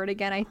says a word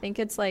again. I think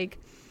it's like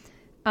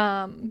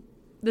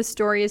the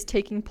story is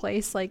taking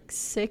place like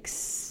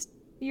 6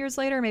 years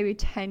later, maybe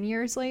 10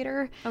 years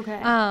later.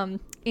 Okay.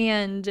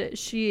 And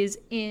she's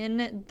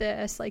in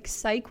this like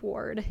psych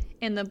ward,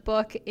 and the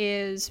book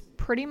is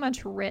pretty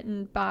much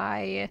written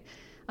by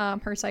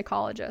her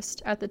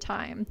psychologist at the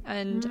time,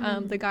 and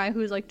the guy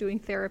who's like doing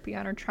therapy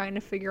on her, trying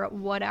to figure out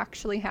what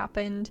actually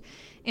happened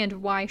and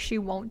why she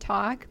won't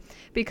talk,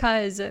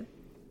 because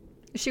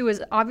she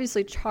was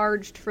obviously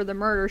charged for the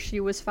murder.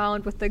 She was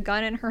found with the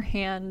gun in her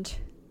hand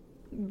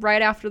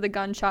right after the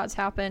gunshots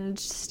happened,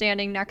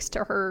 standing next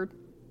to her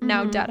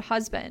now dead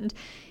husband.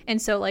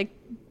 And so like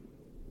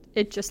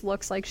it just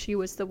looks like she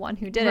was the one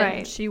who did it.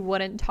 And she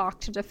wouldn't talk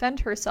to defend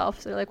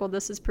herself. So they're like, well,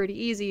 this is pretty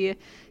easy.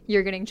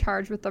 You're getting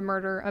charged with the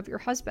murder of your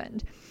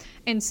husband.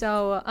 And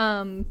so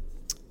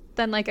then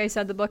then, like I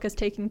said, the book is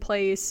taking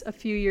place a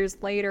few years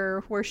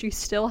later where she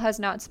still has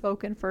not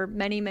spoken for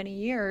many, many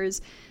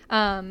years.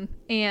 And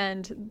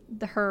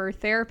her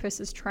therapist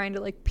is trying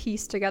to like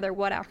piece together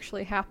what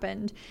actually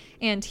happened.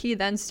 And he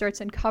then starts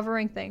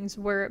uncovering things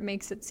where it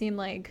makes it seem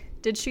like,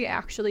 did she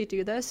actually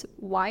do this?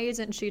 Why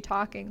isn't she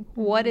talking?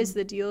 What is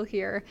the deal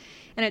here?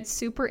 And it's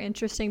super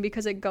interesting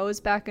because it goes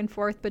back and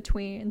forth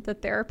between the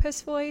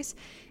therapist's voice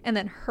and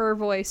then her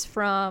voice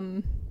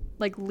from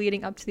like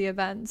leading up to the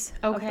events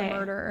of the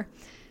murder.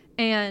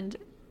 And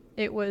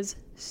it was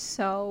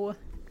so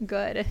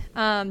good.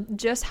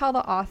 Just how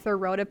the author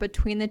wrote it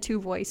between the two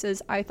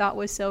voices I thought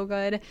was so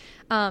good.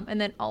 And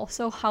then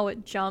also how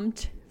it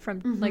jumped from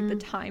like the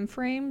time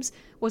frames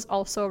was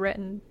also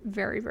written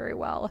very, very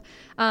well.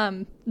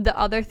 The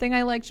other thing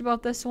I liked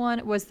about this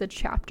one was the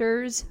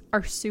chapters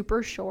are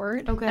super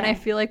short. And I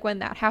feel like when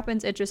that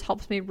happens, it just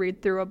helps me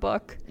read through a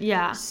book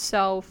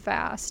so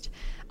fast.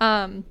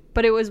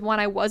 But it was one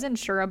I wasn't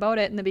sure about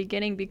it in the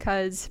beginning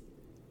because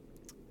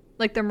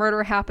like the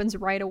murder happens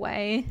right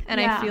away.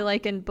 And I feel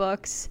like in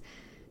books,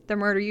 the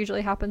murder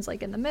usually happens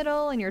like in the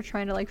middle and you're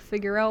trying to like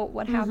figure out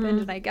what happened.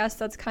 And I guess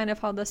that's kind of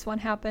how this one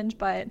happened.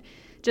 But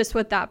just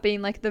with that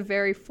being like the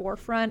very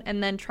forefront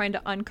and then trying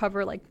to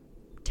uncover, like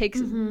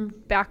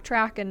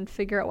backtrack and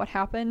figure out what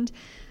happened.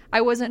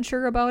 I wasn't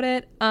sure about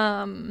it.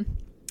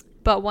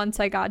 But once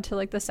I got to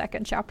like the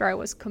second chapter, I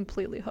was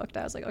completely hooked.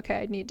 I was like, okay,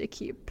 I need to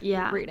keep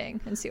reading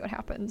and see what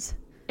happens.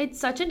 It's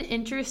such an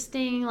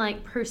interesting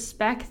like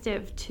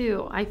perspective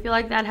too. I feel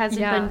like that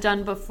hasn't been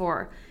done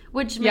before,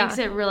 which makes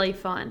it really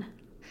fun.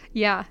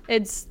 Yeah,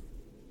 it's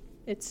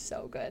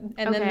so good.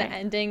 And then the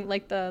ending,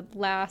 like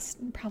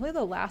probably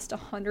the last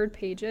 100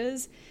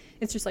 pages,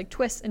 it's just like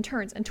twists and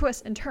turns and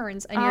twists and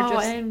turns, and you're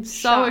just I'm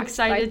so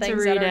excited to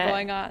read that are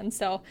going on.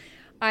 So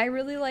I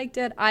really liked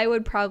it. I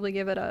would probably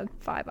give it a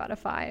 5 out of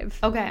 5.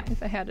 Okay,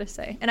 if I had to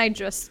say. And I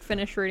just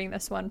finished reading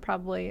this one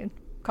probably a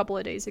couple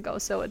of days ago,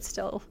 so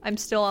I'm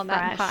still on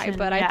that high.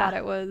 But I thought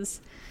it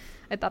was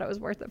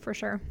worth it for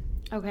sure.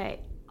 Okay.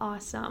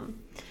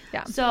 Awesome.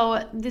 Yeah.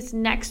 So this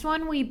next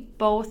one we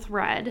both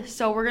read.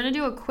 So we're going to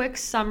do a quick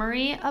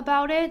summary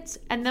about it,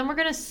 and then we're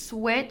going to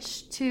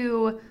switch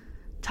to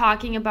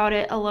talking about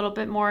it a little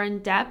bit more in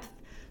depth.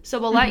 So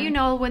we'll let you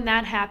know when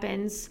that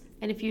happens.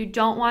 And if you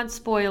don't want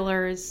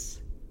spoilers,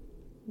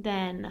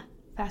 then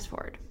fast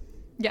forward.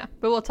 Yeah,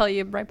 but we'll tell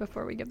you right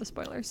before we give the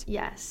spoilers.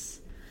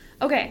 Yes.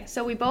 Okay,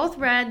 so we both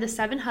read The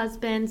 7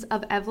 Husbands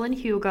of Evelyn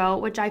Hugo,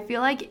 which I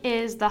feel like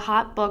is the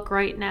hot book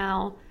right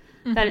now.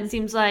 That it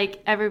seems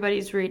like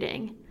everybody's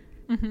reading.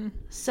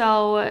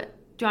 So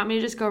do you want me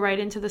to just go right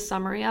into the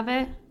summary of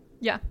it?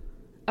 Yeah.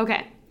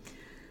 Okay.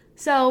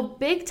 So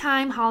big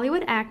time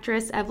Hollywood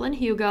actress Evelyn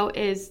Hugo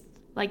is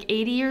like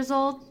 80 years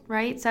old,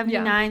 right?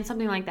 79,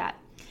 something like that.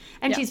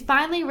 And she's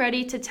finally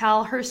ready to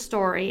tell her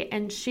story,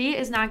 and she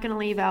is not going to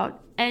leave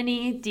out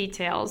any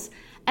details.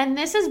 And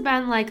this has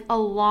been like a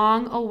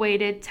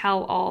long-awaited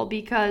tell-all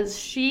because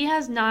she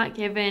has not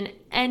given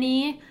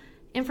any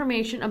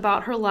information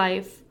about her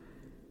life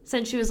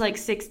since she was like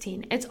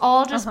 16. It's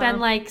all just been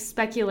like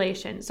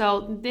speculation.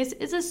 So this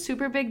is a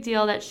super big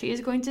deal that she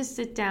is going to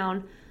sit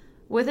down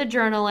with a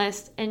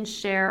journalist and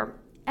share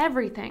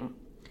everything.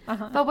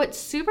 But what's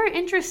super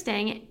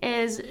interesting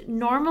is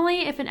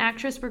normally if an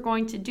actress were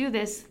going to do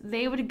this,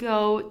 they would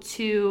go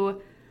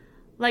to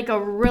like a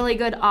really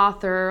good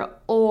author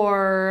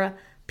or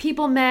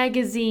People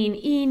Magazine,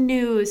 E!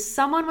 News,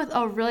 someone with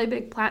a really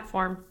big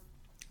platform.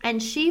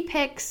 And she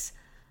picks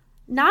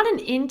not an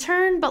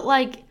intern, but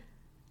like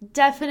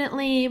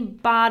definitely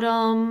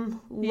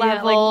bottom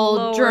level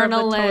like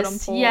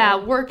journalist.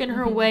 Working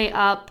her way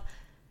up.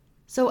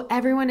 So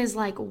everyone is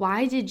like,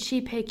 why did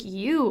she pick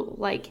you?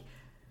 Like,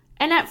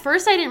 and at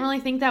first I didn't really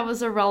think that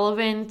was a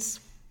relevant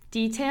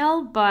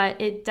detail,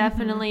 but it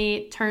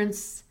definitely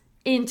turns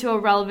into a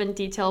relevant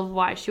detail of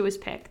why she was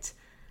picked.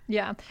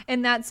 Yeah,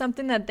 and that's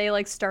something that they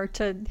like start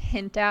to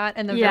hint at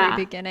in the very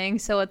beginning.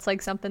 So it's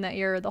like something that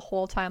you're the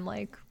whole time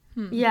like,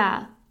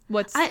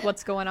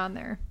 what's going on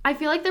there? I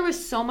feel like there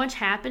was so much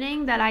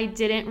happening that I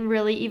didn't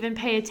really even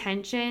pay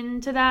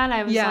attention to that.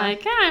 I was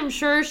like, I'm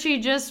sure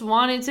she just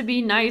wanted to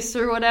be nice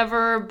or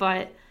whatever,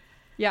 but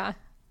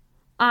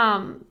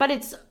but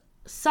it's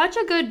such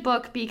a good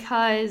book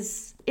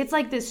because it's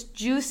like this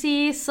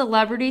juicy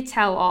celebrity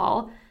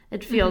tell-all,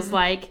 it feels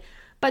like.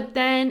 But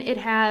then it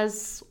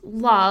has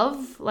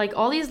love, like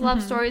all these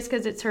love stories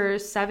because it's her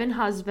 7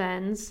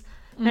 husbands.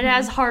 And it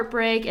has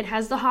heartbreak. It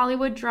has the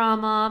Hollywood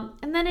drama.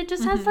 And then it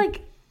just has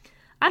like,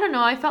 I don't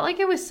know. I felt like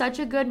it was such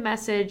a good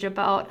message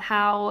about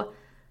how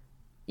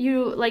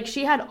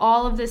she had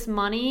all of this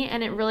money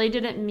and it really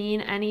didn't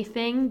mean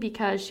anything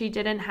because she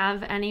didn't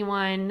have any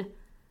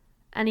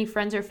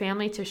friends or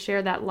family to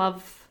share that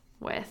love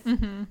with.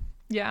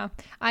 Yeah,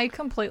 I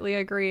completely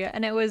agree.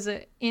 And it was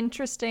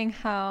interesting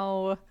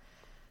how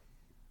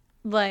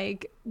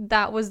like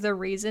that was the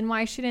reason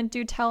why she didn't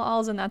do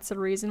tell-alls, and that's the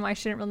reason why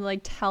she didn't really like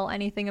tell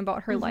anything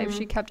about her life.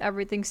 She kept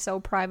everything so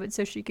private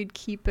so she could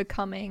keep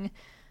becoming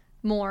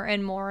more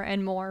and more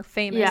and more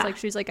famous. Yeah. Like,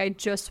 she's like, I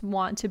just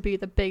want to be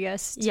the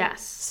biggest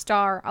Yes.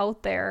 star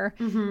out there.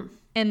 Mm-hmm.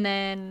 And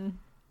then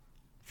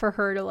for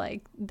her to,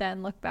 like,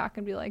 then look back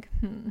and be like,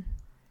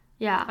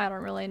 Yeah. I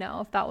don't really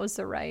know if that was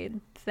the right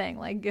thing.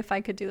 Like, if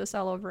I could do this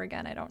all over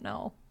again, I don't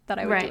know that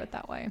I would do it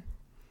that way.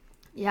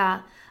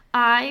 Yeah.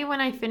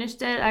 When I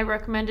finished it, I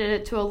recommended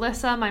it to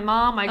Alyssa, my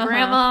mom, my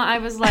grandma. I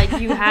was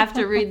like, you have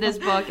to read this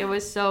book. It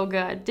was so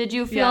good. Did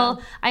you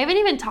feel, I haven't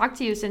even talked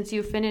to you since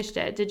you finished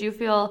it. Did you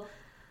feel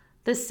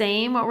the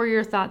same? What were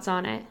your thoughts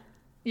on it?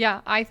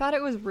 Yeah, I thought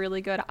it was really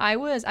good.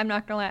 I'm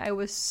not gonna lie, I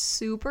was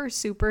super,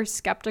 super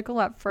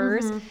skeptical at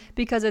first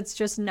because it's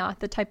just not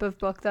the type of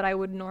book that I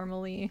would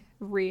normally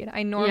read.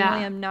 I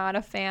normally am not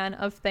a fan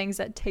of things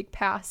that take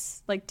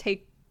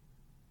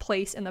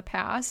place in the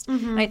past.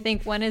 And I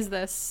think when is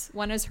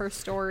her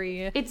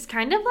story? It's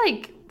kind of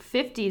like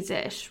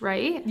 50s-ish,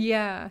 right?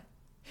 Yeah.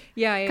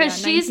 Because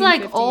she's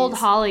like old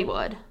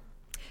Hollywood.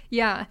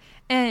 Yeah.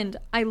 And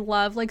I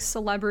love like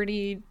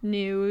celebrity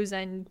news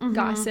and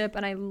gossip,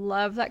 and I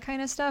love that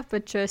kind of stuff,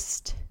 but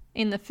just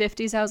in the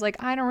 50s I was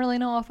like, I don't really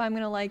know if I'm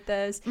gonna like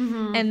this.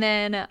 And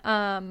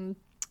then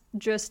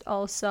just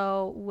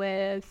also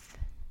with,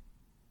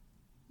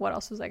 what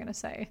else was I gonna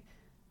say?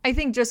 I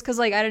think just because,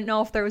 like, I didn't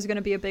know if there was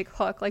gonna be a big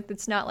hook. Like,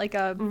 it's not like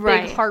a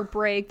big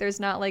heartbreak. There's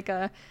not like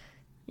a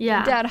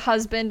dead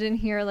husband in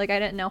here. Like, I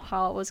didn't know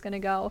how it was gonna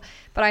go,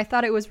 but I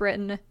thought it was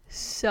written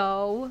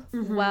so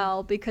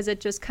well, because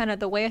it just kind of,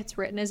 the way it's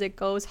written is it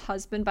goes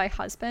husband by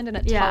husband, and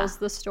it tells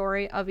the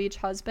story of each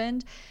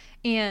husband,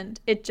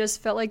 and it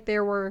just felt like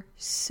there were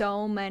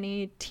so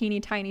many teeny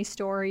tiny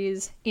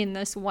stories in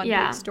this one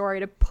big story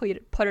to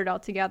put it all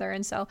together.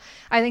 And so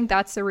I think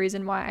that's the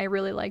reason why I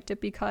really liked it,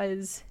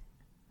 because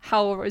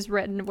how it was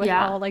written with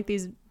all like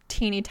these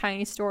teeny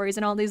tiny stories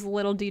and all these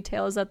little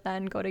details that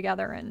then go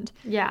together and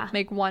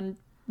make one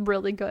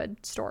really good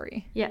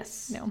story.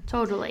 Yes,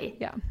 totally.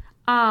 Yeah.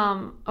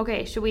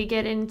 Okay, should we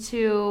get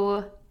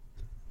into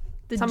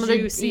some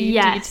juicy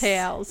of the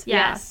details?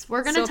 Yes.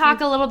 We're going to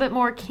talk a little bit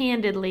more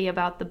candidly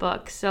about the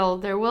book, so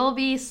there will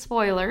be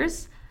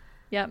spoilers.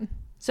 Yep.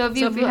 So if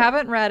you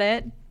haven't read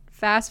it,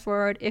 fast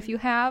forward. If you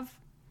have,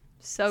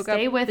 soak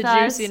stay up with the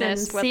us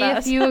juiciness and with see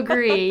us. if you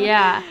agree.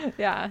 Yeah.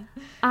 Yeah.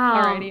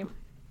 Alrighty.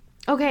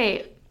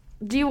 Okay.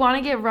 Do you want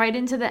to get right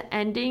into the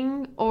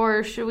ending,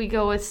 or should we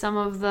go with some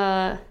of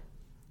the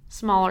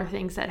smaller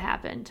things that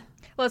happened?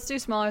 Let's do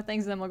smaller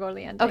things, and then we'll go to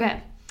the ending.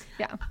 Okay.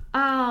 Yeah.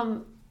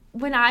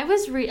 When I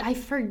was I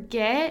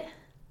forget.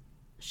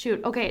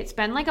 Shoot. Okay, it's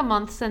been like a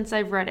month since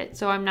I've read it,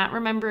 so I'm not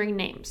remembering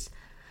names.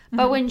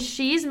 But when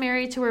she's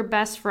married to her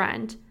best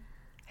friend,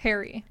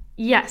 Harry.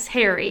 Yes,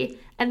 Harry.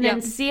 And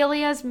then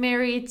Celia's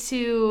married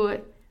to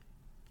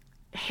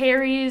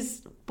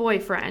Harry's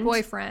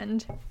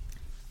boyfriend.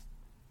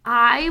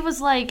 I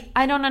was like,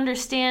 I don't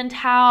understand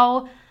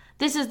how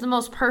this is the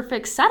most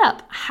perfect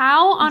setup.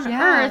 How on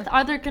earth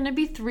are there going to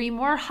be 3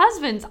 more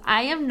husbands?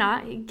 I am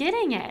not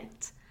getting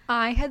it.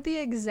 I had the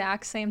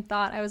exact same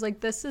thought. I was like,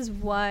 this is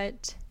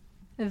what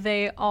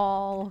they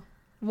all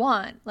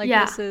want. Like,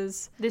 this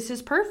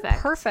is perfect.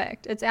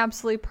 Perfect. It's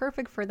absolutely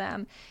perfect for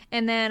them.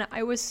 And then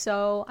I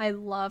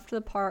loved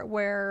the part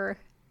where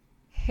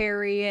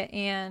Harry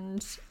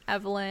and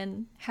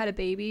Evelyn had a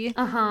baby.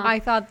 I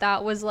thought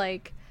that was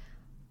like,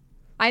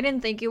 I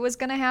didn't think it was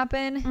going to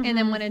happen. And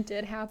then when it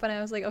did happen,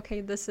 I was like, okay,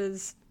 this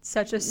is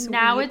such a sweet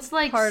now it's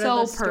like part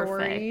so of the story.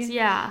 Perfect.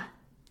 Yeah.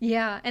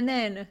 Yeah. And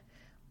then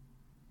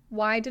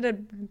why did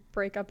it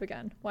break up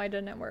again? Why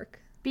didn't it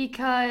work?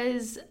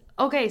 Because,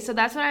 okay, so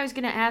that's what I was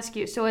going to ask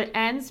you. So it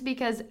ends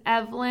because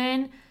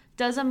Evelyn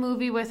does a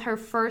movie with her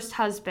first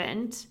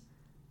husband.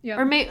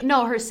 Yeah.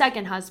 Or her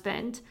second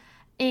husband.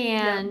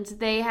 And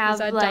they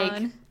have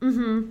like...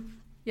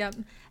 Yep.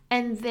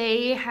 And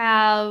they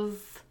have...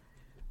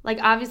 Like,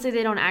 obviously,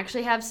 they don't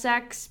actually have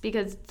sex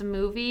because it's a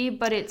movie,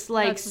 but it's,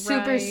 like,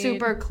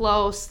 super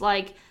close.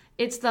 Like,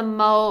 it's the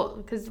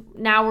because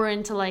now we're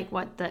into, like,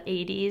 what, the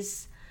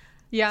 80s?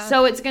 Yeah.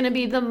 So it's going to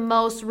be the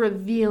most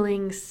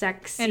revealing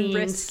sex scenes. And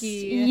risky.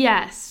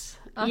 Yes.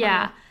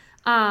 Yeah.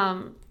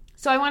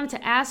 So I wanted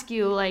to ask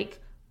you,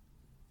 like,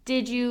 do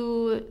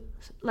you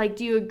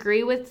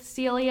agree with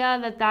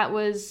Celia that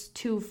was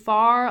too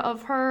far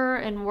of her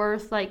and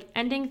worth, like,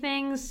 ending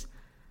things?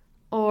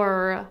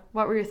 Or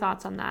what were your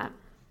thoughts on that?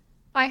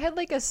 I had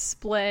like a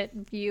split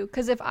view,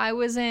 because if I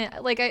was in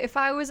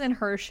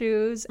her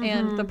shoes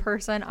and the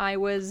person I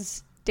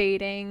was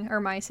dating or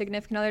my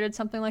significant other did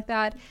something like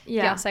that,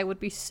 yes, I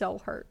would be so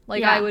hurt.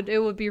 Like it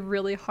would be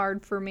really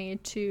hard for me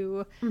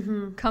to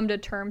come to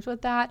terms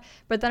with that.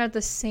 But then at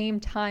the same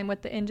time,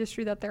 with the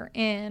industry that they're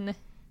in,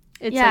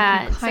 it's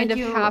like you kind of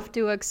have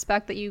to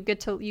expect that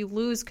you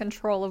lose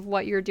control of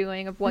what you're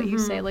doing, of what you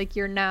say. Like,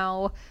 you're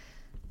now,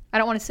 I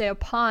don't want to say a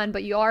pawn,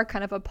 but you are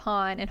kind of a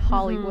pawn in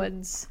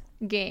Hollywood's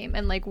game,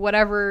 and like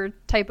whatever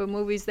type of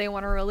movies they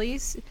want to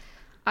release,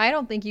 I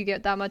don't think you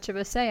get that much of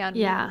a say on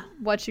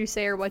what you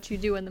say or what you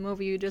do in the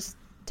movie. You just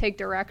take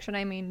direction.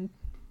 I mean,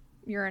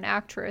 you're an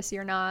actress,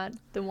 you're not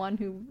the one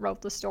who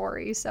wrote the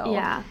story. So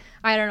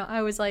I don't know,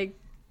 I was like,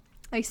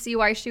 I see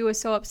why she was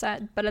so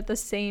upset, but at the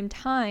same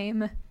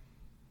time,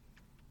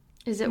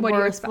 is it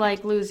worth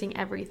like losing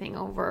everything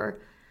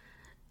over?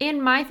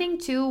 And my thing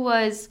too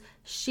was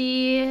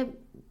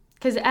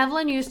because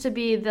Evelyn used to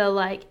be the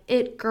like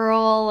it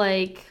girl,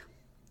 like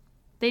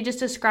they just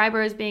describe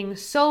her as being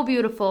so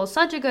beautiful,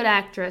 such a good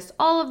actress,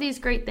 all of these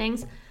great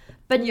things.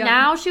 But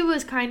now she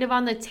was kind of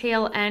on the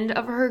tail end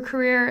of her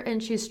career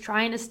and she's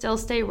trying to still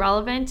stay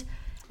relevant.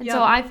 And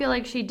so I feel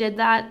like she did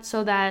that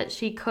so that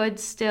she could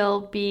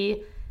still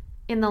be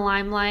in the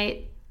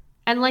limelight.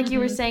 And like you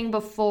were saying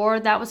before,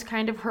 that was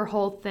kind of her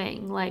whole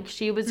thing. Like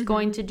she was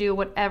going to do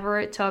whatever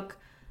it took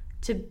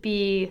to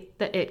be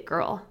the it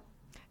girl.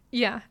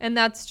 Yeah, and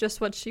that's just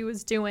what she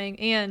was doing.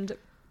 And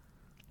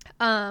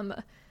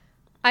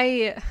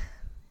I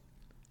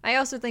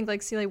also think,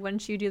 like, see, like,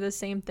 wouldn't you do the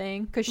same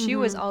thing? Because she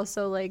was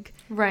also, like,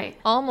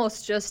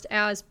 almost just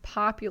as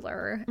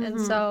popular.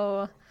 And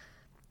so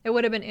it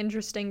would have been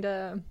interesting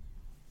to,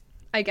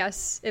 I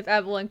guess, if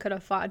Evelyn could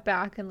have fought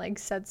back and, like,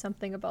 said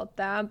something about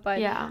that.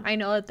 But I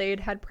know that they'd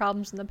had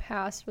problems in the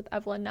past with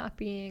Evelyn not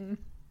being,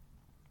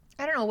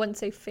 I don't know, I wouldn't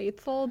say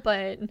faithful,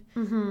 but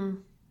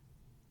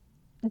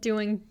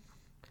doing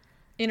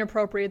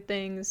inappropriate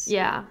things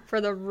for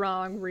the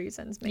wrong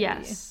reasons,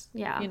 maybe.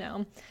 You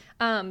know?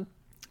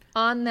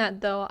 On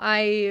that, though,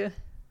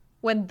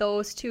 when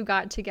those two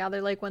got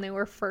together, like when they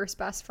were first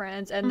best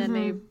friends and then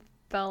they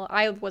fell,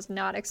 I was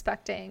not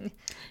expecting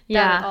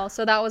that at all.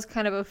 So that was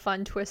kind of a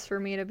fun twist for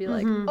me to be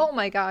like, oh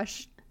my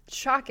gosh,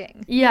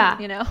 shocking. Yeah.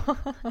 You know?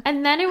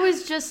 And then it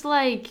was just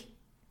like,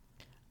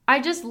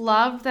 I just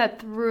loved that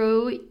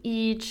through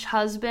each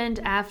husband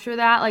after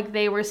that, like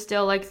they were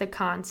still like the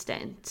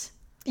constant.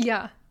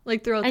 Yeah.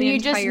 Like throughout the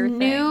entire thing.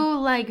 And you just knew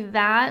like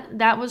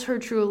that was her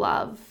true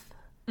love.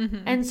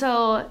 And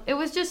so it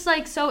was just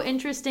like so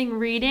interesting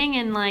reading,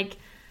 and like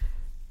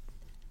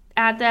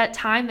at that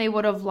time they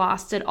would have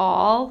lost it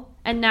all,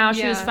 and now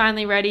she was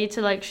finally ready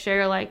to like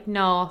share like,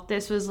 no,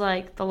 this was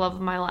like the love of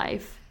my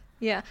life.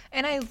 Yeah.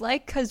 And I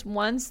like, because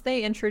once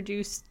they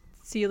introduced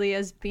Celia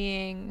as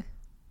being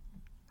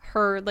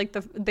her, like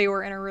they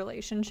were in a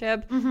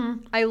relationship,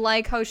 I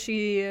like how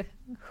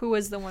who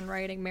was the one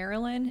writing,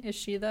 Marilyn? Was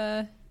she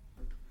the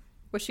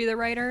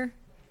writer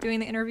doing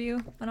the interview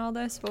on all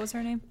this? What was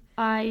her name?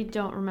 I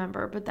don't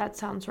remember, but that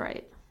sounds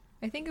right.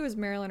 I think it was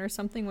Marilyn or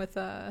something with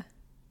a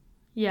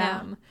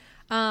M.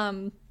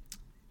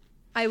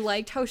 I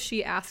liked how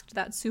she asked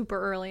that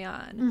super early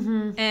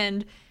on.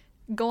 And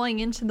going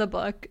into the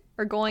book,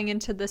 or going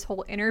into this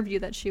whole interview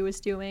that she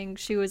was doing,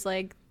 she was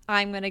like,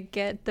 I'm going to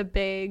get the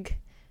big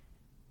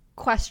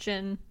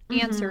question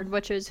answered,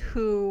 which is,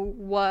 who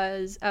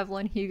was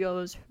Evelyn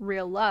Hugo's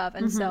real love?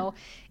 And so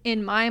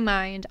in my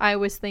mind, I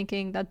was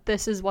thinking that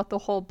this is what the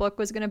whole book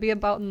was going to be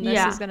about, and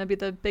this is going to be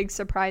the big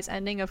surprise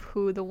ending of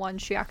who the one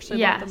she actually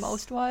loved the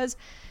most was.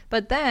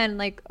 But then,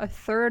 like a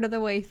fourth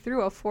way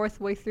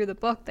through the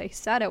book, they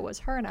said it was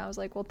her, and I was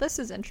like, well, this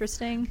is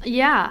interesting.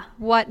 Yeah.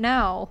 What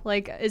now?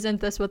 Like, isn't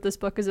this what this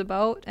book is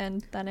about?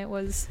 And then it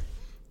was,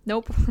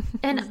 nope.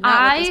 And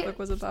not what this book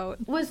was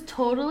about. Was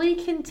totally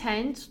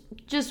content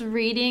just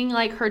reading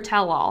like her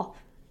tell-all.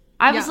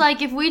 I was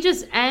like, if we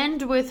just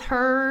end with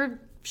her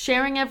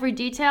sharing every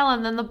detail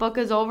and then the book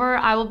is over,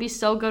 I will be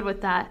so good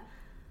with that.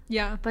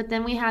 Yeah. But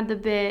then we had the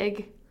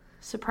big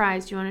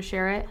surprise. Do you want to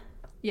share it?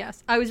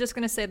 Yes. I was just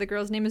going to say the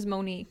girl's name is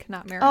Monique,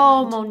 not Marilyn.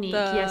 Oh, Monique.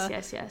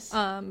 Yes.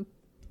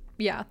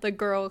 Yeah, the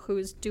girl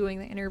who's doing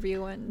the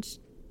interview and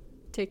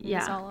taking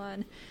this all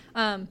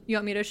on. You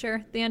want me to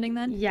share the ending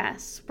then?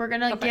 Yes. We're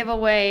going to give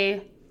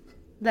away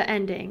the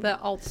ending.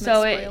 The ultimate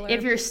spoiler. So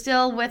if you're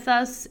still with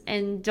us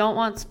and don't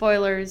want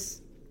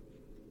spoilers,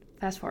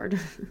 fast forward.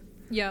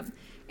 Yep.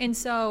 And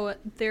so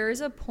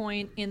there's a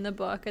point in the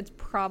book, it's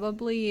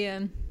probably,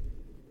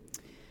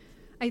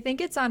 I think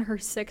it's on her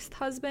sixth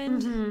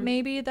husband,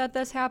 maybe, that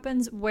this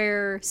happens,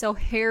 where, so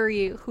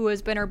Harry, who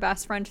has been her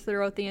best friend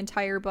throughout the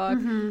entire book,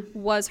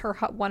 was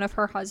one of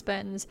her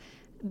husbands.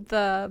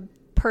 The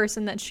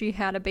person that she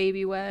had a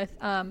baby with,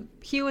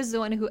 he was the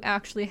one who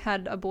actually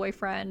had a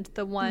boyfriend,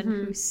 the one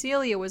who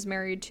Celia was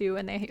married to,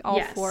 and they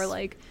all four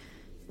like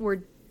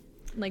were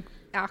like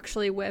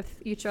actually with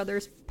each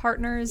other's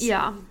partners,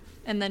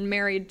 and then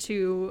married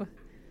to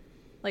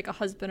like a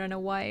husband and a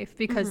wife,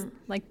 because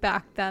like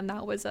back then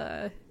that was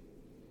a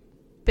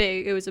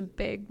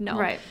big no,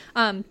 right?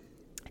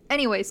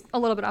 Anyways, a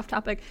little bit off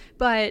topic,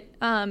 but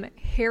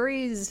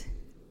Harry's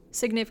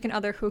significant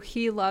other, who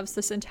he loves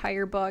this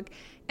entire book,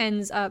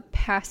 ends up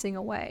passing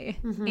away,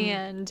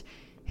 and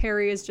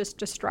Harry is just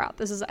distraught.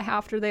 This is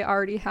after they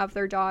already have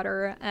their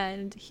daughter,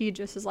 and he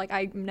just is like,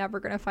 I'm never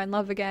gonna find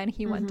love again.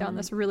 He went down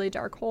this really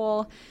dark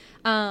hole,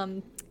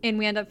 and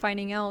we end up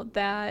finding out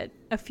that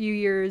a few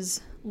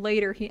years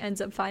later he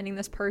ends up finding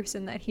this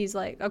person that he's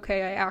like,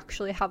 okay, I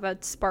actually have a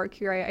spark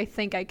here. I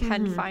think I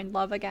can find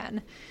love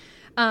again.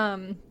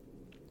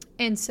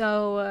 And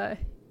so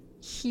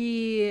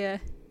he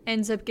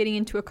ends up getting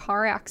into a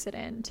car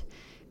accident,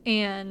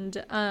 and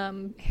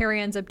Harry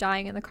ends up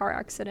dying in the car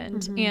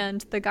accident,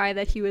 and the guy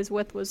that he was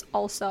with was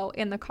also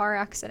in the car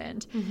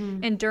accident.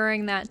 And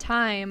during that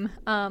time,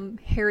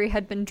 Harry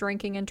had been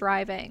drinking and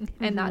driving,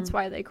 and that's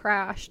why they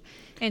crashed.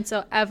 And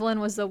so Evelyn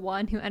was the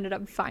one who ended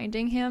up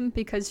finding him,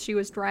 because she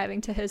was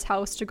driving to his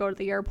house to go to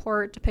the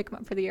airport to pick him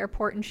up for the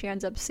airport, and she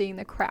ends up seeing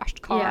the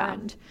crashed car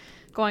and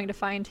going to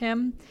find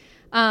him.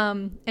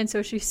 And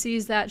so she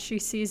sees that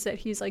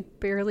he's like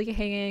barely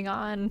hanging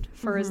on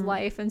for his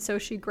life, and so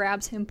she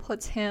grabs him,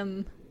 puts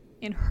him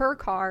in her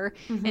car,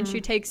 and she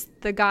takes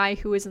the guy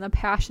who is in the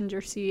passenger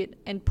seat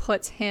and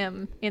puts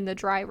him in the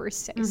driver's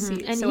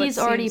seat. And so he's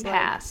already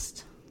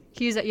passed.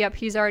 He's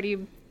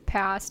already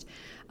passed.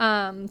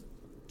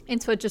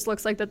 And so it just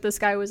looks like that this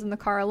guy was in the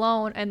car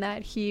alone, and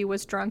that he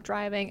was drunk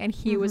driving, and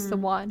he was the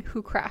one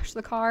who crashed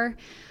the car.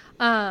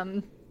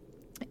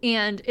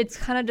 And it's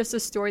kind of just a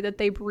story that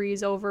they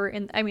breeze over.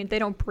 And I mean, they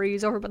don't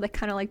breeze over, but they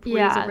kind of like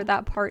breeze over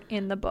that part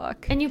in the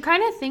book. And you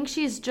kind of think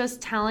she's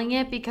just telling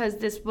it because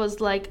this was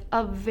like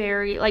a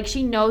very, like,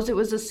 she knows it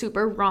was a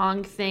super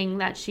wrong thing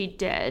that she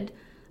did.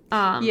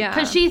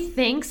 Because she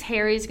thinks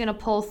Harry's going to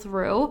pull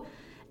through.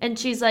 And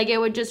she's like, it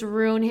would just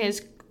ruin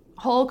his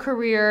whole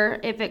career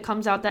if it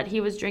comes out that he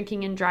was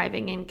drinking and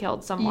driving and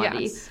killed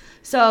somebody.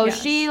 So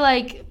she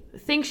like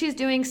thinks she's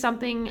doing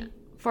something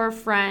for a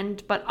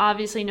friend, but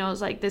obviously knows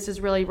like this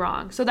is really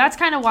wrong. So that's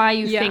kind of why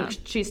you think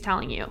she's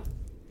telling you.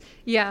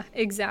 Yeah,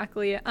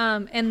 exactly.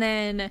 And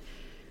then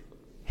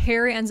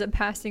Harry ends up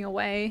passing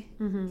away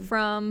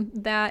from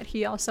that.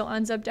 He also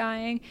ends up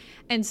dying.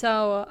 And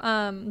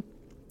so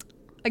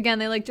again,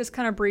 they like just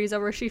kind of breeze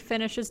over. She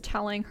finishes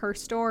telling her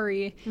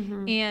story,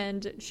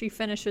 and she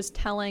finishes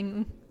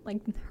telling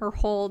like her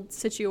whole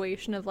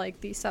situation of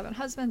like these 7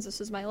 husbands, this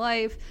is my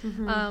life.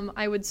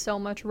 I would so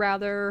much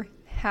rather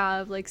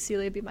have like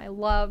Celia be my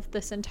love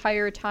this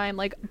entire time,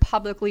 like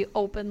publicly,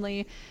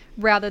 openly,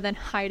 rather than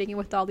hiding it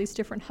with all these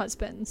different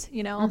husbands,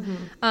 you know.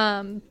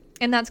 And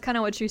that's kind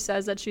of what she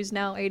says, that she's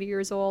now 80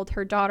 years old.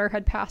 Her daughter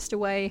had passed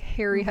away.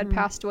 Harry had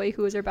passed away,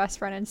 who was her best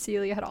friend, and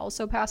Celia had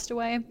also passed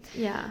away.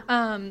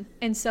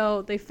 And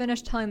so they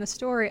finished telling the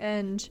story,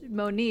 and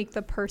Monique,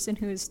 the person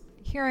who's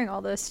hearing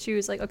all this, she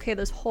was like, okay,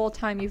 this whole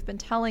time you've been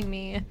telling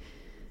me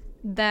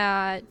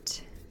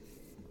that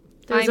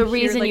there's a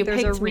reason you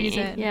picked me.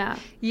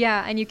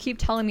 Yeah, and you keep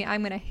telling me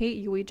I'm gonna hate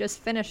you. We just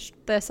finished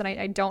this, and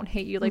I don't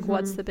hate you. Like,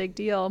 what's the big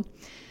deal?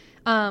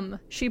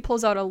 She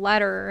pulls out a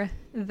letter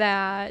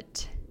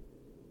that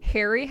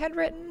Harry had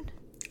written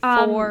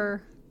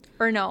the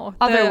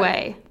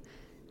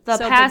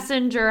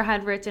passenger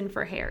had written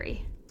for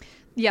Harry.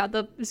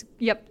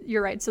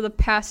 You're right. So the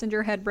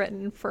passenger had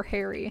written for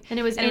Harry, and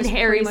it was in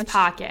Harry's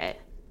pocket.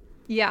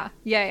 Yeah.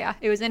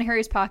 It was in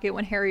Harry's pocket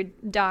when Harry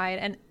died,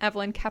 and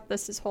Evelyn kept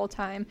this whole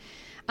time.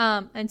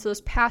 And so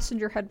this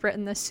passenger had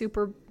written this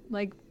super,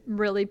 like,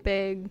 really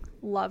big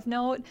love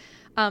note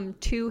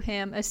to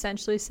him,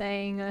 essentially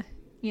saying,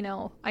 you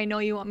know, I know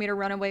you want me to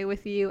run away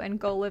with you and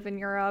go live in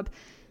Europe,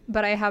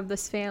 but I have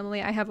this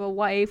family. I have a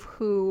wife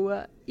who,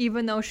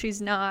 even though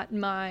she's not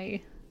my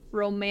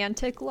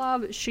romantic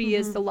love, she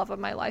is the love of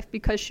my life,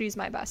 because she's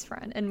my best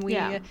friend, and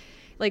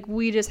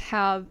we just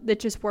have, it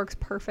just works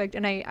perfect.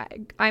 And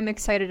I'm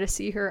excited to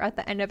see her at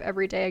the end of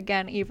every day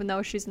again, even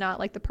though she's not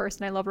like the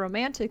person I love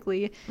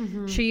romantically.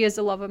 She is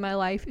the love of my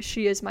life.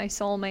 She is my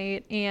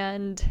soulmate,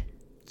 and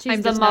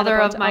she's the mother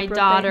of my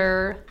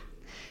daughter.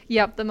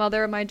 Yep, the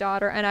mother of my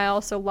daughter. And I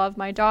also love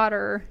my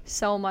daughter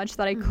so much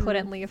that I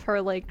couldn't leave her.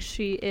 Like,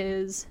 she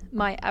is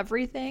my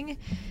everything.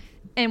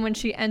 And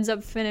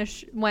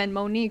when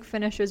Monique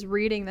finishes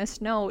reading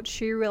this note,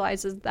 she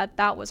realizes that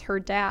that was her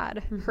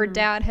dad. Her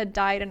dad had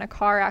died in a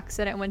car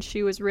accident when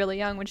she was really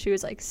young, when she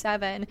was like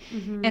 7.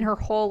 And her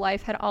whole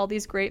life had all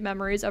these great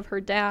memories of her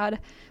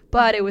dad,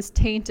 but it was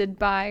tainted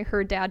by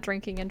her dad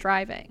drinking and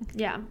driving.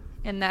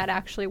 And that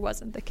actually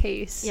wasn't the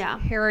case.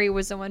 Harry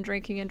was the one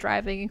drinking and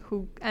driving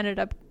who ended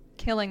up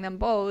killing them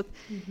both.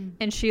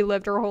 And she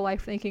lived her whole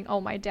life thinking,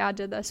 oh, my dad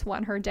did this,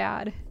 when her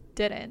dad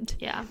didn't.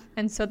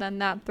 And so then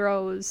that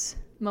throws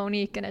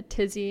Monique in a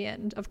tizzy,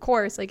 and of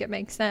course, like, it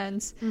makes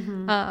sense.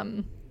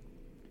 And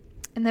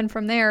then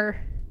from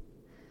there,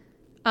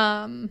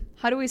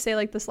 how do we say,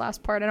 like, this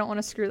last part? I don't want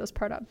to screw this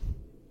part up.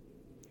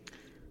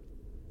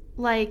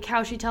 Like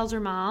how she tells her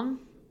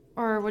mom,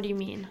 or what do you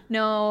mean?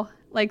 No,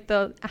 like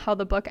how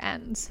the book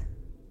ends,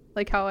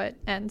 like how it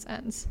ends.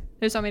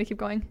 You just want me to keep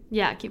going?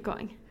 Yeah, keep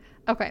going.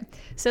 Okay,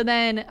 so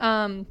then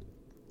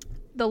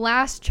the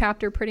last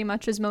chapter pretty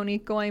much is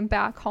Monique going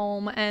back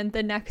home, and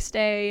the next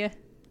day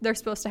they're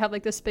supposed to have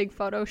like this big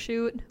photo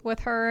shoot with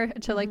her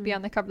to like be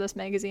on the cover of this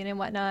magazine and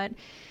whatnot.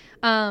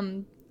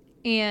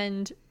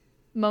 And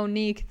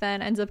Monique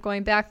then ends up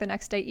going back the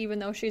next day, even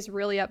though she's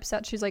really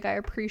upset. She's like, I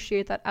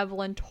appreciate that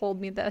Evelyn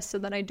told me this, so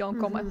then I don't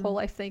go my whole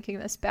life thinking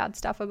this bad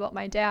stuff about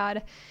my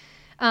dad.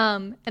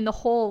 And the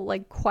whole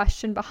like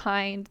question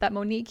behind that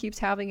Monique keeps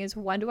having is,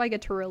 when do I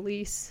get to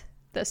release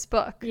this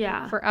book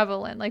for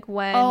Evelyn? Like,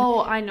 when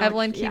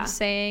Evelyn keeps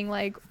saying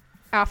like,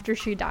 after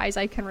she dies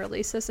I can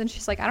release this, and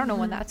she's like, I don't know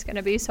when that's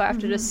gonna be, so I have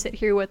to just sit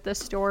here with this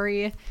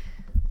story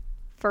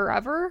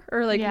forever?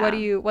 Or like,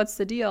 what's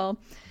the deal?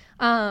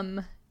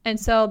 And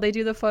so they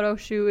do the photo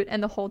shoot,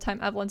 and the whole time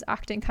Evelyn's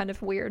acting kind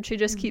of weird. She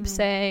just keeps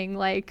saying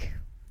like,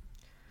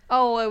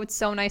 oh, it was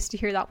so nice to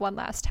hear that one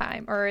last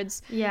time, or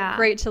it's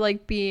great to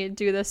like do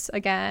this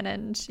again,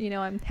 and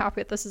I'm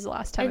happy that this is the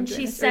last time I'm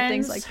doing this, or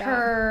things like that.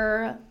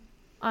 Her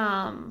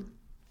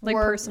like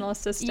personal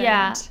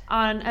assistant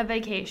on a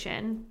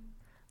vacation,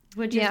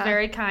 which is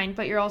very kind,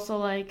 but you're also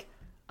like,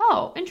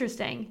 oh,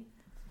 interesting.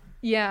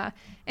 Yeah.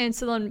 And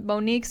so then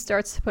Monique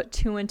starts to put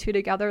 2 and 2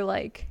 together,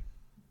 like,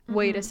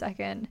 wait a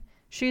second,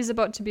 she's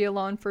about to be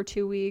alone for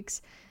 2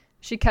 weeks.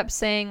 She kept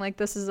saying, like,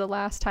 this is the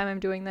last time I'm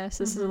doing this.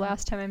 This is the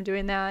last time I'm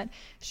doing that.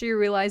 She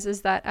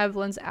realizes that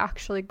Evelyn's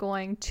actually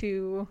going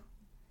to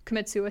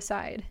commit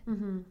suicide.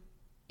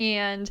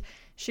 And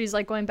she's,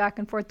 like, going back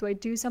and forth. Do I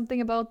do something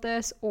about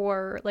this?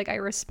 Or, like, I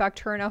respect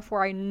her enough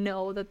where I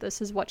know that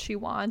this is what she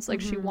wants.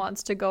 Like, she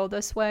wants to go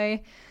this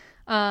way.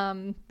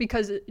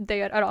 Because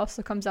it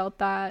also comes out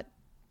that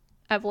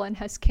Evelyn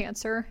has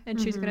cancer, and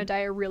she's going to die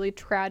a really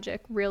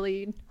tragic,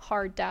 really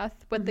hard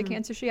death with the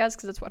cancer she has,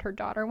 because that's what her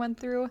daughter went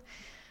through.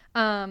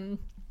 And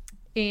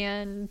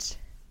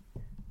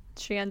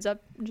she ends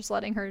up just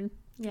letting her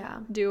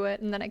do it,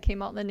 and then it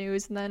came out in the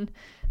news, and then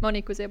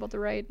Monique was able to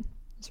write.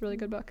 It's a really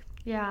good book.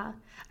 Yeah.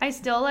 I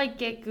still like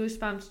get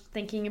goosebumps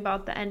thinking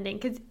about the ending,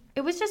 because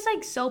it was just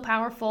like so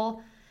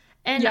powerful.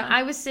 And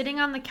I was sitting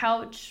on the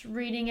couch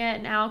reading it,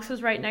 and Alex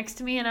was right next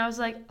to me, and I was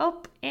like,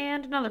 oh,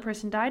 and another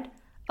person died.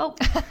 Oh,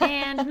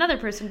 and another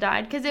person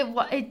died. Because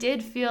it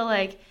did feel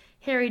like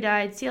Harry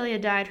died, Celia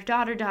died, her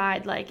daughter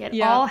died. Like, it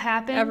all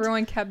happened.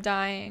 Everyone kept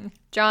dying.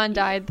 John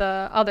died,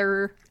 the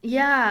other...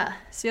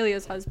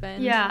 Celia's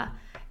husband. Yeah.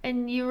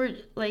 And you were,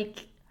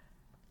 like...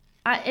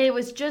 it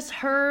was just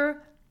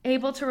her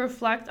able to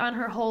reflect on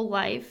her whole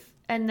life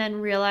and then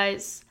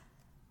realize...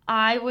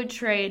 I would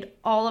trade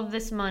all of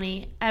this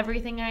money,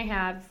 everything I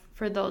have,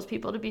 for those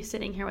people to be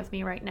sitting here with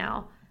me right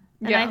now.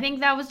 And I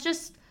think that was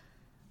just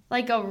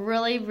like a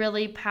really,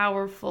 really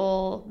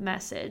powerful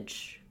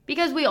message.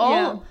 Because we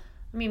all,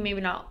 I mean,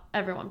 maybe not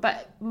everyone,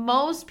 but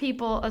most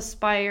people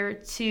aspire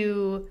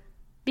to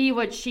be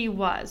what she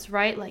was,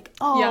 right? Like,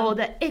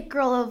 the it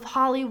girl of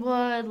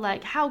Hollywood,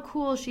 like how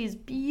cool, she's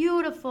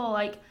beautiful,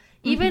 like...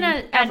 Even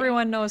at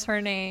everyone knows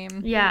her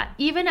name. Yeah,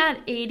 even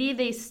at 80,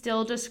 they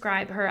still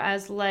describe her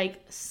as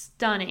like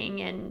stunning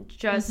and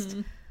just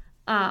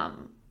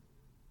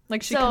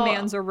like she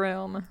commands a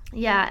room.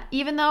 Yeah,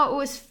 even though it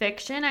was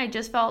fiction, I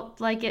just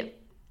felt like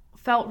it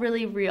felt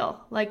really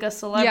real. Like a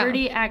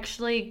celebrity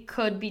actually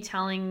could be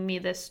telling me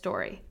this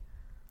story.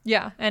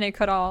 Yeah, and it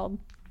could all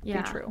be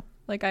true.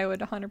 Like, I would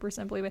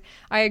 100% believe it.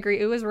 I agree.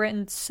 It was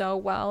written so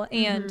well,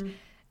 and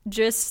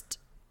just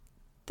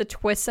the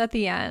twists at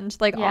the end,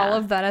 like all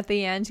of that at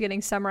the end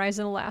getting summarized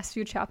in the last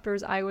few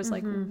chapters, I was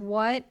like,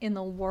 what in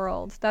the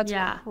world? That's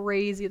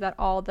crazy that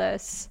all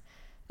this,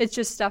 it's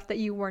just stuff that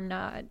you were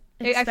not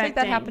expecting. I think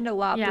that happened a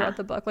lot throughout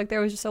the book. Like,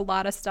 there was just a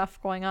lot of stuff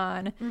going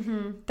on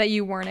that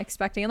you weren't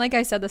expecting. And like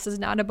I said, this is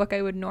not a book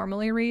I would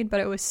normally read,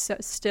 but it was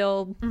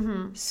still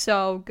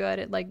so good.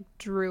 It like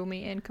drew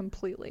me in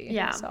completely.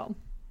 Yeah. So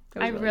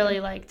I really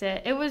liked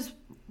it. It was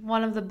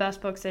one of the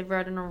best books I've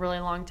read in a really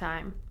long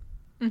time.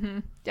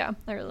 Yeah,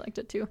 I really liked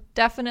it too.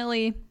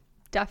 Definitely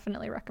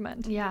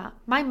recommend. Yeah.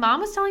 My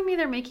mom was telling me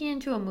they're making it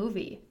into a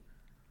movie.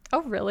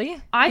 Oh, really?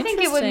 I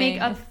think it would make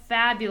a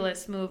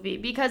fabulous movie,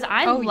 because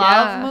I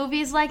love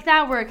movies like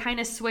that where it kind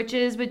of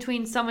switches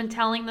between someone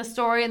telling the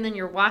story and then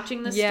you're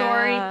watching the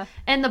story.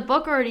 And the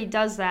book already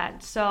does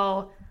that.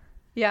 So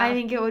I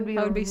think it would be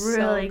really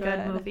so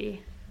good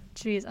movie.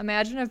 Jeez,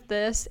 imagine if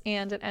this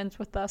and It Ends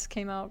With Us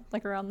came out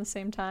like around the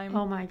same time.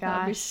 Oh my gosh. That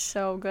would be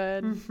so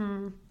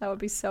good. That would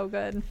be so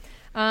good.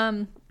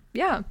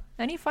 Yeah.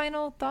 Any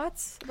final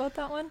thoughts about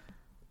that one?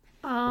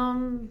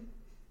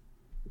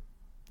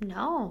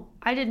 No.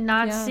 I did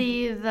not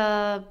see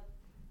the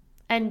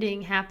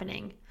ending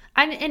happening.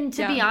 And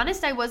to be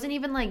honest, I wasn't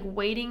even like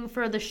waiting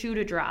for the shoe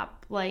to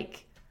drop.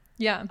 Like,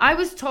 I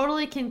was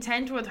totally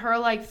content with her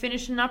like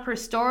finishing up her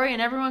story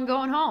and everyone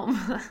going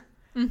home.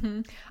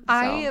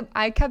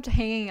 I kept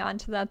hanging on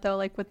to that though,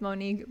 like with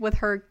Monique, with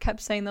her kept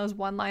saying those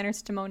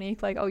one-liners to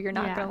Monique, like, oh, you're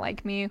not gonna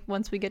like me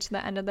once we get to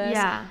the end of this.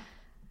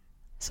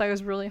 So I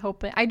was really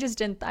hoping. I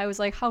was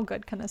like, how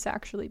good can this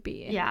actually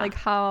be? Like,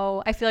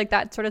 how, I feel like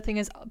that sort of thing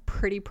is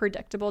pretty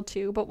predictable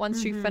too, but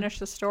once she finished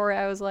the story,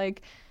 I was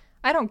like,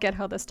 I don't get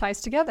how this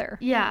ties together.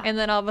 And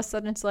then all of a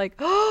sudden it's like,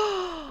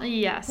 oh,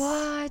 yes.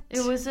 What?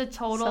 It was a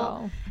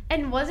total...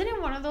 And wasn't it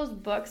one of those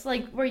books,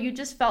 like, where you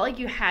just felt like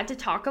you had to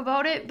talk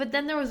about it, but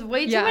then there was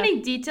way too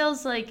many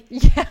details, like,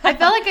 I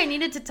felt like I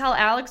needed to tell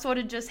Alex what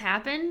had just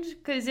happened,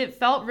 because it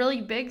felt really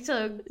big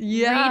to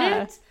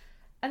read it.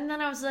 And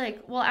then I was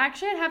like, well,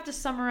 actually, I'd have to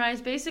summarize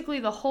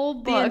basically the whole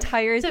book. The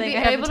entire thing.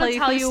 I have to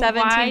tell you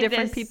 17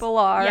 different people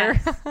are.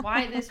 Yes,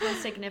 why this was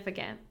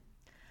significant.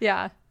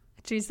 Yeah.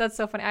 Jeez, that's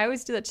so funny. I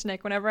always do that to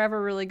Nick. Whenever I have a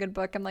really good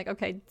book, I'm like,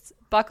 okay,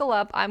 buckle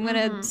up. I'm going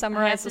to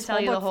summarize this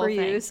whole book for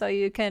you so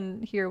you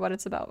can hear what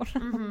it's about.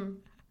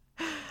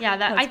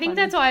 Yeah, I think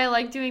that's why I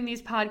like doing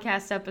these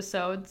podcast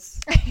episodes,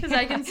 because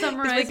I can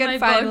summarize we can my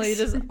finally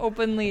books. just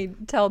openly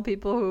tell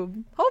people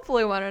who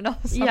hopefully want to know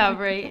something. Yeah,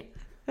 right.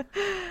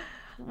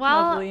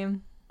 Well, Lovely.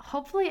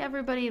 Hopefully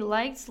everybody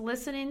likes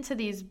listening to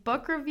these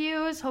book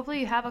reviews. Hopefully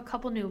you have a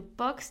couple new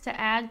books to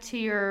add to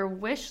your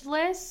wish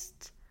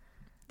list.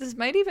 This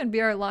might even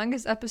be our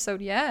longest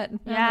episode yet.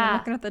 Yeah. I'm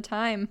looking at the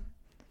time.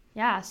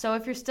 Yeah, so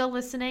if you're still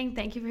listening,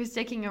 thank you for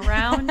sticking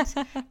around.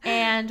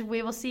 And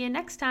we will see you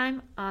next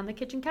time on The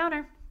Kitchen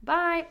Counter.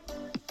 Bye.